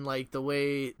engine and like the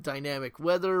way dynamic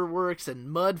weather works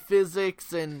and mud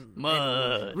physics and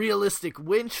realistic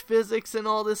winch physics and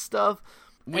all this stuff.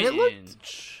 And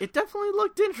it definitely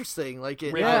looked interesting. Like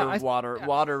it,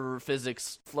 water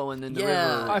physics flowing in the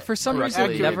river. I for some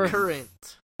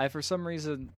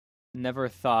reason never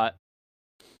thought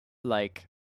like,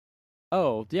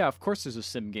 oh, yeah, of course there's a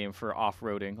sim game for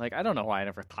off-roading. Like, I don't know why I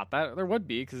never thought that. There would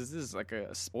be, because this is like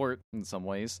a sport in some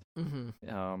ways. Mm-hmm.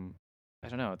 I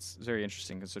don't know. It's very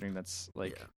interesting considering that's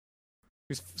like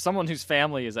someone whose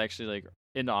family is actually like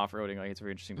into off-roading. Like, it's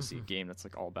very interesting to see a game that's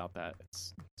like all about that.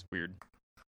 It's weird.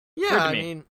 Yeah, I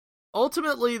mean,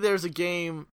 ultimately there's a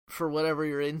game for whatever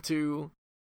you're into,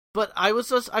 but I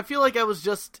feel like I was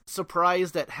just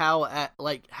surprised at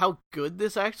how good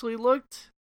this actually looked.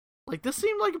 Like, this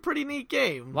seemed like a pretty neat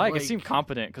game. Like it seemed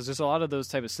competent, because there's a lot of those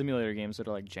type of simulator games that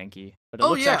are, like, janky. But it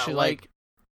looks actually like,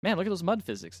 man, look at those mud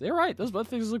physics. They're right. Those mud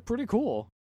physics look pretty cool.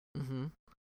 Mm-hmm.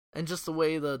 And just the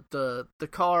way the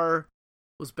car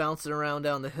was bouncing around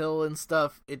down the hill and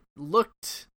stuff, it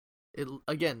looked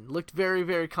very,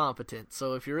 very competent.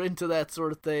 So if you're into that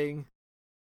sort of thing,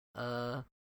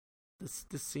 this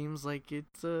seems like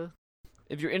it's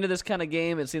if you're into this kind of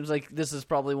game, it seems like this is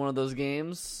probably one of those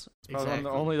games. Exactly.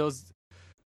 Only those.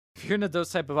 If you're into those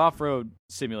type of off-road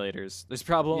simulators, there's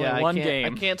probably only one game.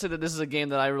 I can't say that this is a game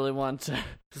that I really want to.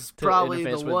 This is probably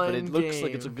interface the with, one but it looks game.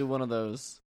 like it's a good one of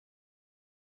those.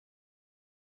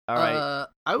 All right.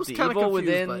 I was kind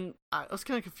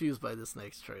of confused by this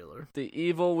next trailer. The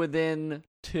Evil Within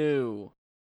 2.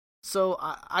 So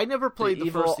I never played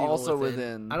the first Evil also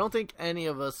Within. I don't think any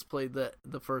of us played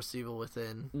the first Evil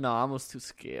Within. No, I was too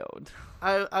scared.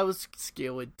 I was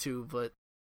scared too, but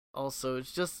also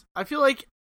it's just I feel like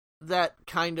that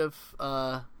kind of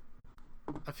I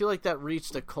feel like that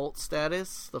reached a cult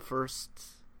status. The first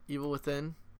Evil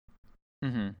Within.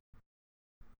 Mm-hmm.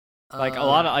 Like a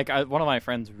lot of one of my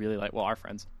friends really our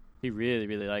friends. He really,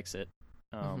 really likes it.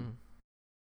 I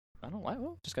don't like.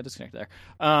 Well, just got disconnected there.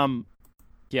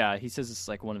 Yeah, he says it's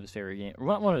like one of his favorite games.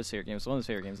 One of his favorite games. One of his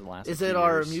favorite games in the last. Is it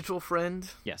our mutual friend?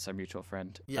 Yes, our mutual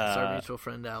friend. Yes, our mutual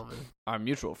friend Alvin. Our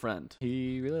mutual friend.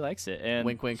 He really likes it, and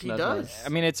wink, wink. He does. I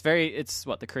mean, it's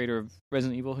the creator of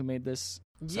Resident Evil who made this.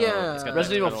 Yeah, so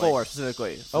Resident Evil 4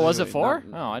 specifically. Oh, was it 4?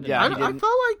 I didn't. Yeah, I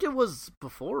felt like it was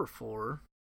before 4.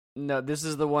 No, this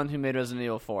is the one who made Resident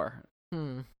Evil 4.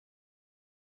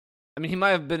 I mean, he might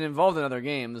have been involved in other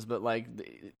games, but like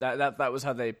that was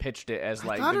how they pitched it as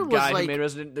like the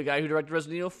guy who directed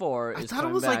Resident Evil 4. I thought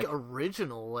it was like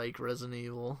original, like Resident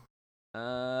Evil.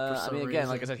 I mean, again,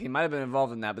 like I said, he might have been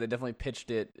involved in that, but they definitely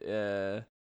pitched it.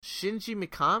 Shinji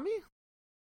Mikami?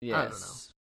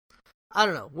 Yes. I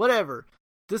don't know. Whatever.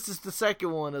 This is the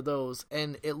second one of those,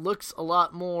 and it looks a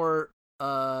lot more.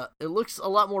 It looks a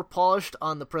lot more polished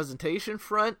on the presentation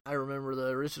front. I remember the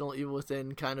original Evil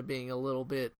Within kind of being a little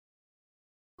bit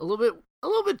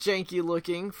janky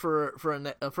looking for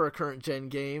a current gen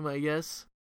game, I guess.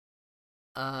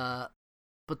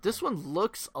 But this one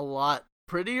looks a lot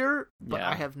prettier, but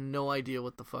I have no idea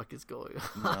what the fuck is going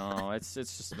on. No, it's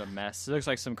just a mess. It looks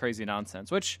like some crazy nonsense,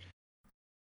 which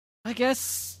I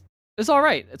guess is all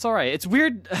right. It's all right. It's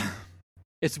weird.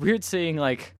 It's weird seeing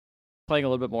like playing a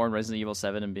little bit more in Resident Evil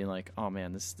 7 and being like, oh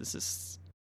man, this is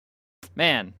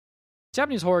man.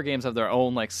 Japanese horror games have their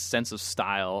own like sense of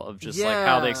style of just like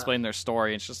how they explain their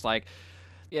story. It's just like,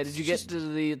 did you get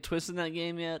to the twist in that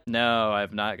game yet? No, I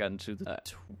have not gotten to the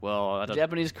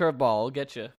Japanese curveball will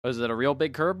get you. Was it a real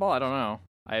big curveball? I don't know.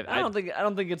 I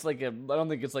don't think it's like of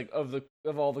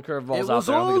all the curveballs out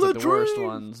there. I don't think it's like the worst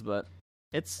ones, but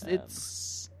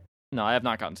it's no, I have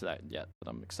not gotten to that yet. But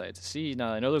I'm excited to see.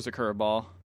 Now I know there's a curveball.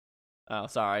 Oh,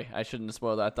 sorry, I shouldn't have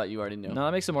spoiled that. I thut you already knew. No,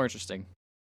 that makes it more interesting.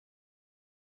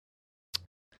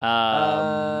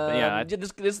 But yeah, this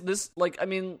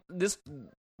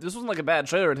wasn't like a bad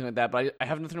trailer or anything like that, but I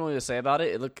have nothing really to say about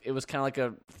it. It was kind of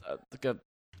like a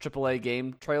AAA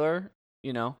game trailer,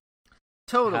 you know.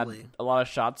 Totally. Had a lot of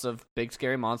shots of big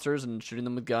scary monsters and shooting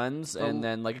them with guns, and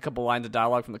then like a couple lines of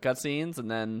dialogue from the cutscenes,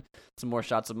 and then some more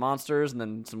shots of monsters, and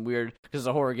then some weird because it's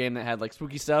a horror game that had like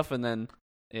spooky stuff, and then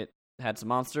it had some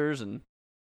monsters, and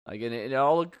again it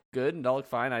all looked good and it all looked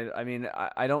fine. I mean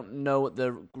I don't know what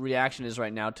the reaction is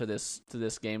right now to this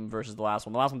game versus the last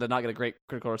one. The last one did not get a great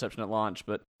critical reception at launch,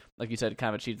 but like you said, it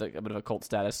kind of achieved like a bit of a cult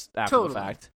status after the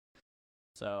fact.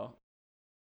 So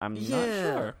I'm not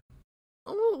sure.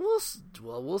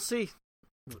 We'll see.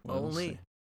 Only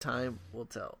time will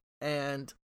tell.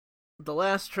 And the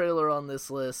last trailer on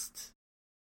this list,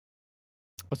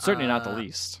 but certainly not the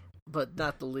least. But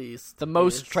not the least. The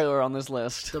most trailer on this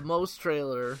list. The most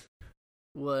trailer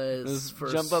was for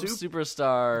Jump Up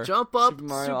Superstar. Jump Up Super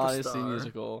Mario Superstar. Odyssey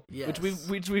musical. Yes.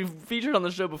 Which we've featured on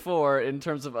the show before in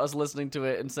terms of us listening to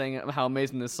it and saying how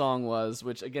amazing this song was,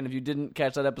 which again, if you didn't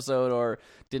catch that episode or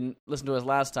didn't listen to us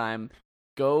last time,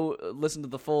 go listen to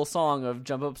the full song of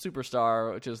Jump Up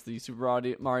Superstar, which is the Super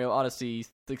Mario Odyssey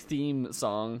the theme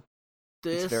song.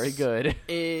 It's very good.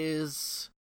 Is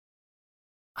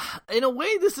in a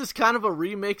way, this is kind of a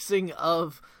remixing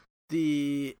of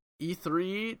the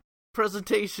E3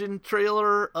 presentation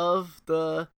trailer of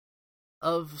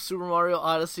Super Mario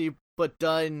Odyssey, but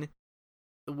done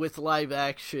with live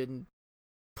action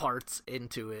parts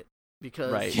into it.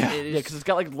 because right. because it's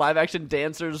got like live action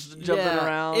dancers jumping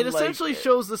around. It essentially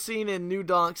shows the scene in New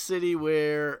Donk City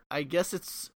where I guess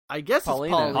it's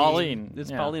Pauline.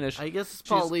 It's Pauline. I guess it's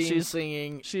Pauline she's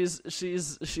singing. She's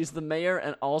the mayor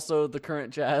and also the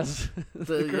current jazz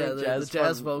the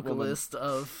jazz vocalist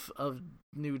of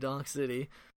New Donk City.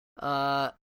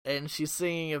 And she's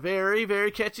singing a very, very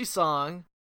catchy song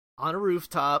on a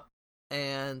rooftop,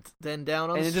 and then down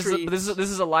on the street. This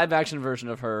is a live action version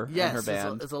of her and her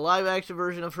band. Yes, it's a live action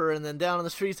version of her, and then down on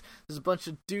the streets, there's a bunch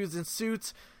of dudes in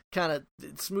suits, kind of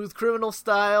Smooth Criminal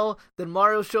style. Then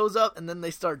Mario shows up, and then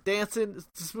they start dancing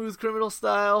Smooth Criminal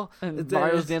style. And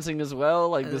Mario's dancing as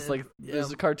well, this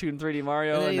is a cartoon 3D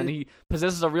Mario, and then he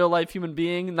possesses a real life human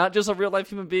being, not just a real life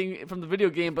human being from the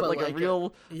video game, but like a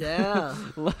real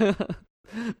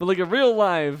but like a real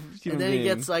live human being. And then he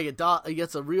gets like a dog. He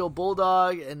gets a real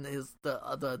bulldog, and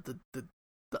the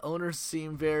owners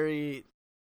seem very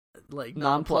like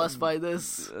nonplussed by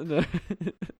this. In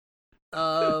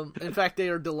fact, they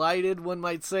are delighted. One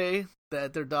might say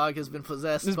that their dog has been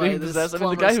possessed by this. I mean,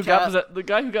 the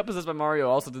guy who got possessed by Mario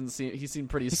also didn't seem. He seemed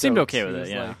pretty. He seemed okay with it.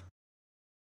 Yeah.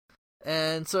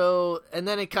 And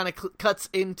then it kind of cuts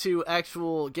into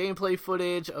actual gameplay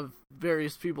footage of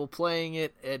various people playing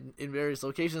it in various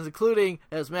locations, including,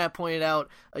 as Matt pointed out,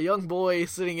 a young boy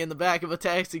sitting in the back of a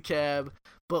taxi cab,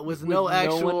 but with no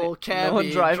actual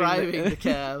cabbie driving the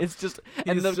cab. It's just,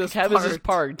 and the cab is just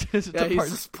parked. He's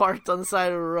just parked on the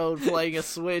side of the road playing a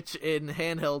Switch in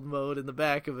handheld mode in the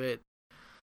back of it.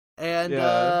 And,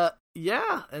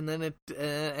 and then it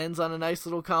ends on a nice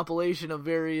little compilation of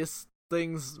various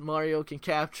things Mario can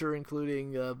capture,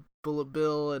 including Bullet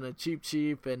Bill and a Cheep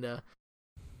Cheep and a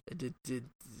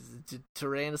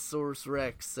Tyrannosaurus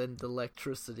Rex and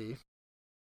electricity.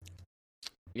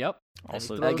 Yep.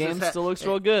 Also, that game still looks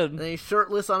real good. And then he's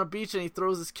shirtless on a beach, and he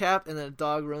throws his cap, and then a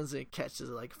dog runs and it catches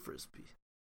it like a frisbee.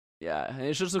 Yeah, and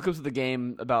it shows some clips of the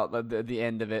game about the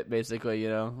end of it, basically.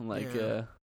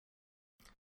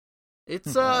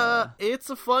 It's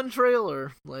a fun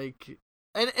trailer, like.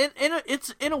 And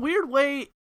it's in a weird way,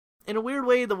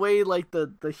 the way like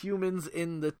the humans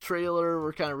in the trailer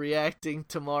were kind of reacting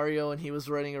to Mario and he was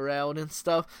running around and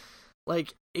stuff.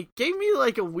 Like, it gave me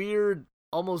like a weird,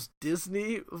 almost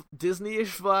Disney-ish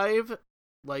vibe,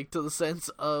 like to the sense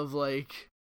of like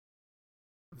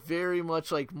very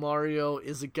much like Mario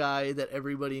is a guy that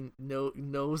everybody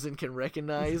knows and can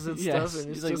recognize and stuff.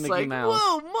 And it's just like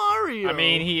whoa, Mario! I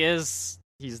mean, he's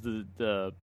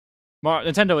the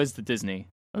Nintendo is the Disney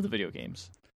of the video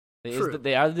games. They are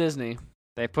the Disney.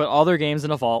 They put all their games in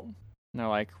a vault. And they're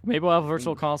like, maybe we'll have a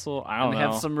virtual console. I don't know. They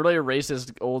have some really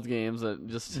racist old games that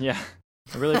just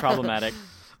really problematic.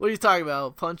 What are you talking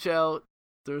about? Punch Out.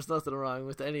 There's nothing wrong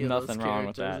with any of those characters. Nothing wrong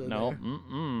with that.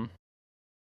 No.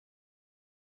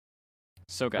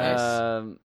 So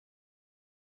guys,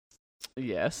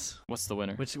 yes. What's the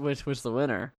winner? Which the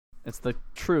winner? It's the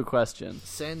true question.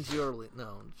 Send your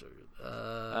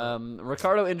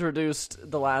Ricardo introduced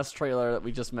the last trailer that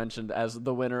we just mentioned as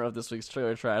the winner of this week's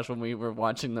Trailer Trash when we were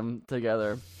watching them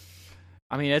together.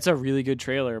 I mean, it's a really good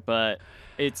trailer, but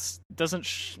it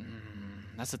doesn't.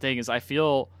 That's the thing, is I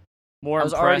feel more. I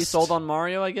was already sold on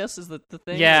Mario, I guess, is the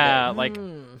thing. Yeah,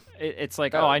 it's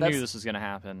like, I knew this was gonna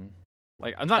happen.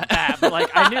 Like, I'm not that, but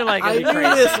like I knew I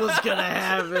knew this was gonna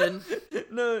happen.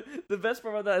 No, the best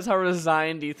part about that is how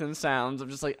resigned Ethan sounds. I'm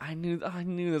just like, I knew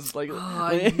this. Like,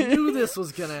 I knew this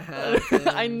was gonna happen.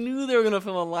 I knew they were gonna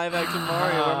film a live action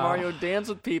Mario where Mario danced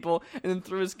with people and then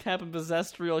threw his cap and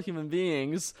possessed real human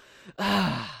beings.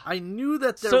 I knew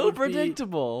that there so would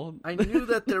predictable. I knew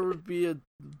that there would be a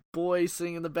boy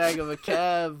sitting in the back of a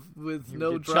cab with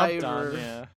no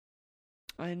driver.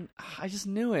 I just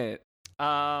knew it.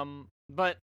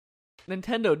 But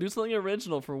Nintendo, do something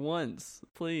original for once,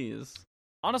 please.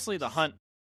 Honestly, the Hunt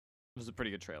was a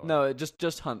pretty good trailer. No,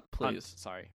 just Hunt, please.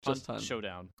 Hunt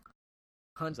Showdown.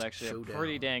 Hunt was actually a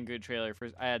pretty dang good trailer.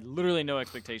 I had literally no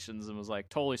expectations and was like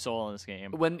totally sold on this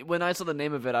game. When I saw the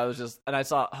name of it, I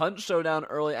saw Hunt Showdown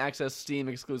Early Access Steam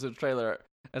exclusive trailer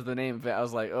as the name of it. I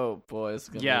was like, oh boy, it's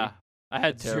gonna be I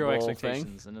had zero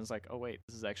expectations, thing. And it was like, oh wait,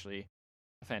 this is actually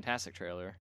a fantastic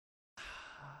trailer.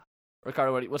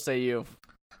 Ricardo, what say you?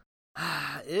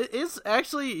 It is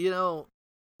actually,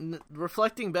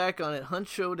 reflecting back on it, Hunt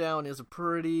Showdown is a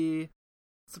pretty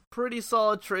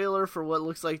solid trailer for what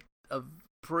looks like a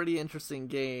pretty interesting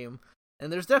game.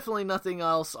 And there's definitely nothing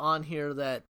else on here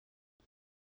that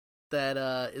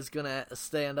is gonna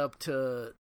stand up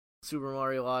to Super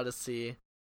Mario Odyssey.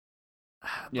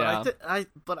 But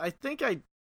I think I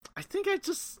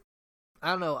just. I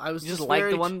don't know. I was just like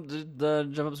the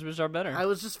jump up superstar better. I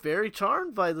was just very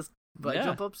charmed by by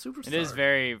Jump Up Superstar. It is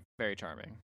very, very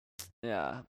charming.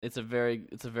 Yeah, it's a very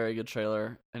good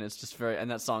trailer, and it's just and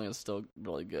that song is still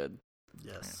really good.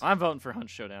 Yes. I'm voting for Hunt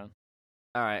Showdown.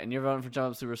 All right, and you're voting for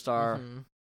Jump Up Superstar. Mm-hmm.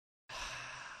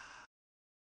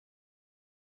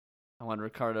 I want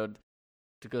Ricardo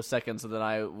to go second so that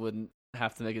I wouldn't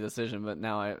have to make a decision, but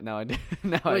now I do.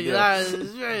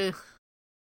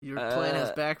 Your plan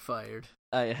has backfired.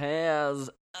 It has.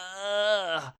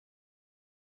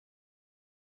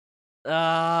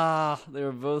 They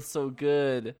were both so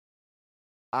good.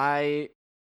 It's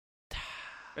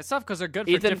tough because they're good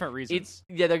for different reasons.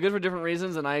 Yeah, they're good for different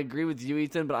reasons, and I agree with you,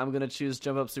 Ethan, but I'm going to choose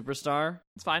Jump Up Superstar.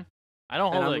 It's fine. I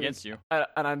don't hold it against you. And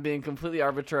I'm being completely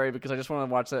arbitrary because I just want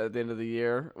to watch that at the end of the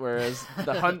year, whereas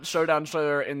the Hunt Showdown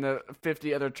trailer in the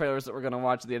 50 other trailers that we're going to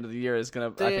watch at the end of the year is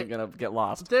going to get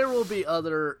lost. There will be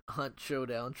other Hunt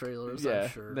Showdown trailers, I'm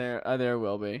sure. There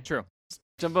will be. True.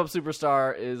 Jump Up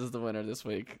Superstar is the winner this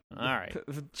week. All right.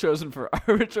 Chosen for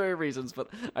arbitrary reasons, but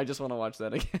I just want to watch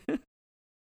that again.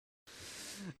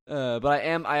 But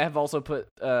I have also put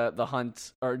the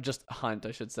Hunt, or just Hunt,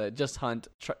 I should say, just Hunt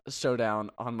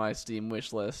Showdown on my Steam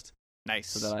wish list. Nice.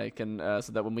 So that I can,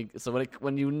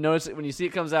 when you notice it, when you see it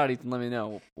comes out, Ethan, let me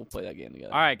know. We'll play that game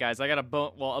together. All right, guys, I got a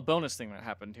bonus thing that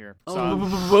happened here.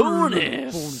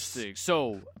 Bonus thing.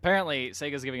 So apparently,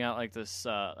 Sega's giving out like this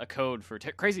a code for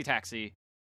Crazy Taxi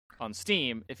on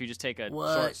Steam if you just take a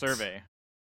short survey.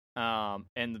 And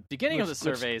the beginning of the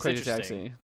survey is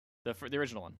interesting. Taxi? The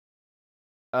original one.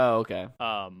 Oh, okay.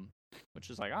 Which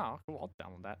is like, oh, cool, I'll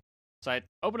download that. So I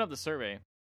open up the survey,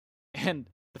 and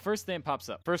the first thing pops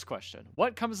up. First question: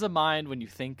 what comes to mind when you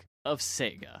think of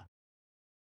Sega?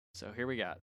 So here we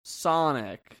got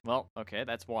Sonic. Well, okay,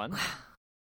 that's one.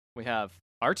 We have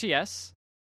RTS,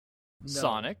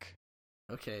 Sonic.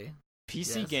 Okay.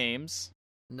 PC games.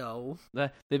 No.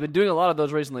 They've been doing a lot of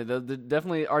those recently.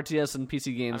 Definitely RTS and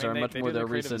PC games are much more their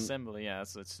recent. Assembly, yeah.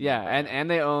 So it's and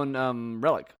they own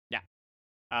Relic. Yeah.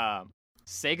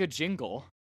 Sega Jingle.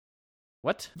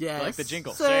 What? Yes. Like the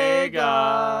jingle. Sega.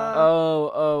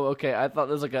 Oh, okay. I thought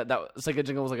there was Sega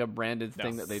Jingle was like a branded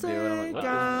thing that they do. And I'm like,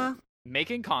 what?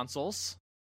 Making consoles.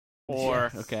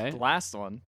 Or the last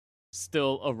one.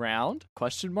 Still around?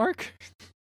 Question mark.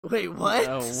 Wait, what?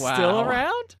 Oh, wow. Still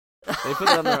around? They put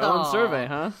it on their own survey,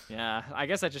 huh? Yeah. I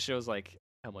guess that just shows like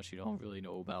how much you don't really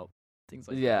know about things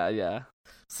like that. Yeah.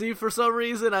 See, for some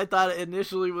reason I thought it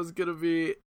initially was gonna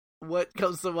be what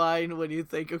comes to mind when you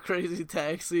think of Crazy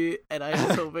Taxi, and I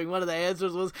was hoping one of the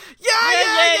answers was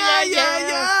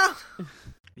yeah.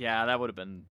 Yeah, that would have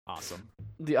been awesome.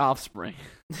 The Offspring.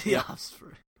 The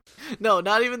Offspring. No,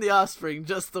 not even the Offspring,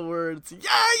 just the words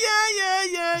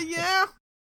yeah.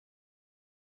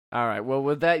 All right. Well,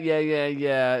 with that,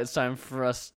 it's time for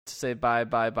us to say bye.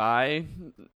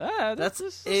 That's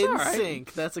In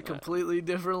Sync. That's a completely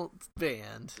different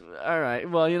band. All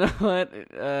right. Well, you know what?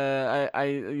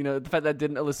 The fact that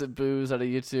didn't elicit boos out of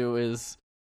you two is,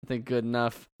 I think, good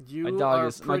enough. My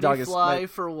dog is fly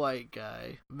for white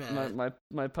guy. Man.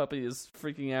 My puppy is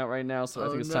freaking out right now, so I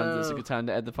think it's a good time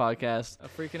to end the podcast. A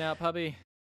freaking out puppy.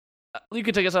 You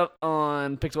can check us out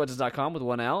on pixellegends.com with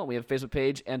one L. We have a Facebook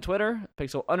page and Twitter,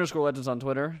 pixel_legends on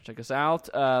Twitter. Check us out.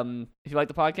 If you like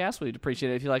the podcast, we'd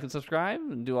appreciate it if you like and subscribe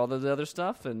and do all the other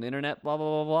stuff and internet, blah,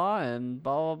 blah, blah, blah, and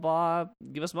blah, blah, blah.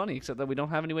 Give us money, except that we don't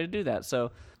have any way to do that.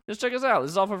 So just check us out.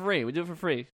 This is all for free. We do it for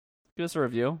free. Give us a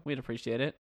review. We'd appreciate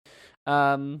it.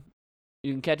 You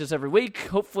can catch us every week.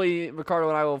 Hopefully, Ricardo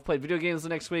and I will have played video games the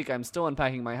next week. I'm still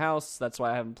unpacking my house. That's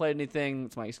why I haven't played anything.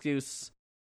 It's my excuse.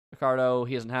 Ricardo,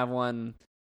 he doesn't have one.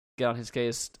 Get on his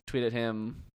case, tweet at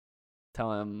him,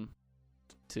 tell him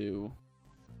to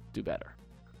do better.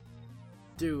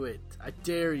 Do it. I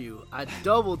dare you. I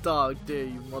double dog dare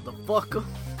you, motherfucker.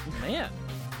 Man.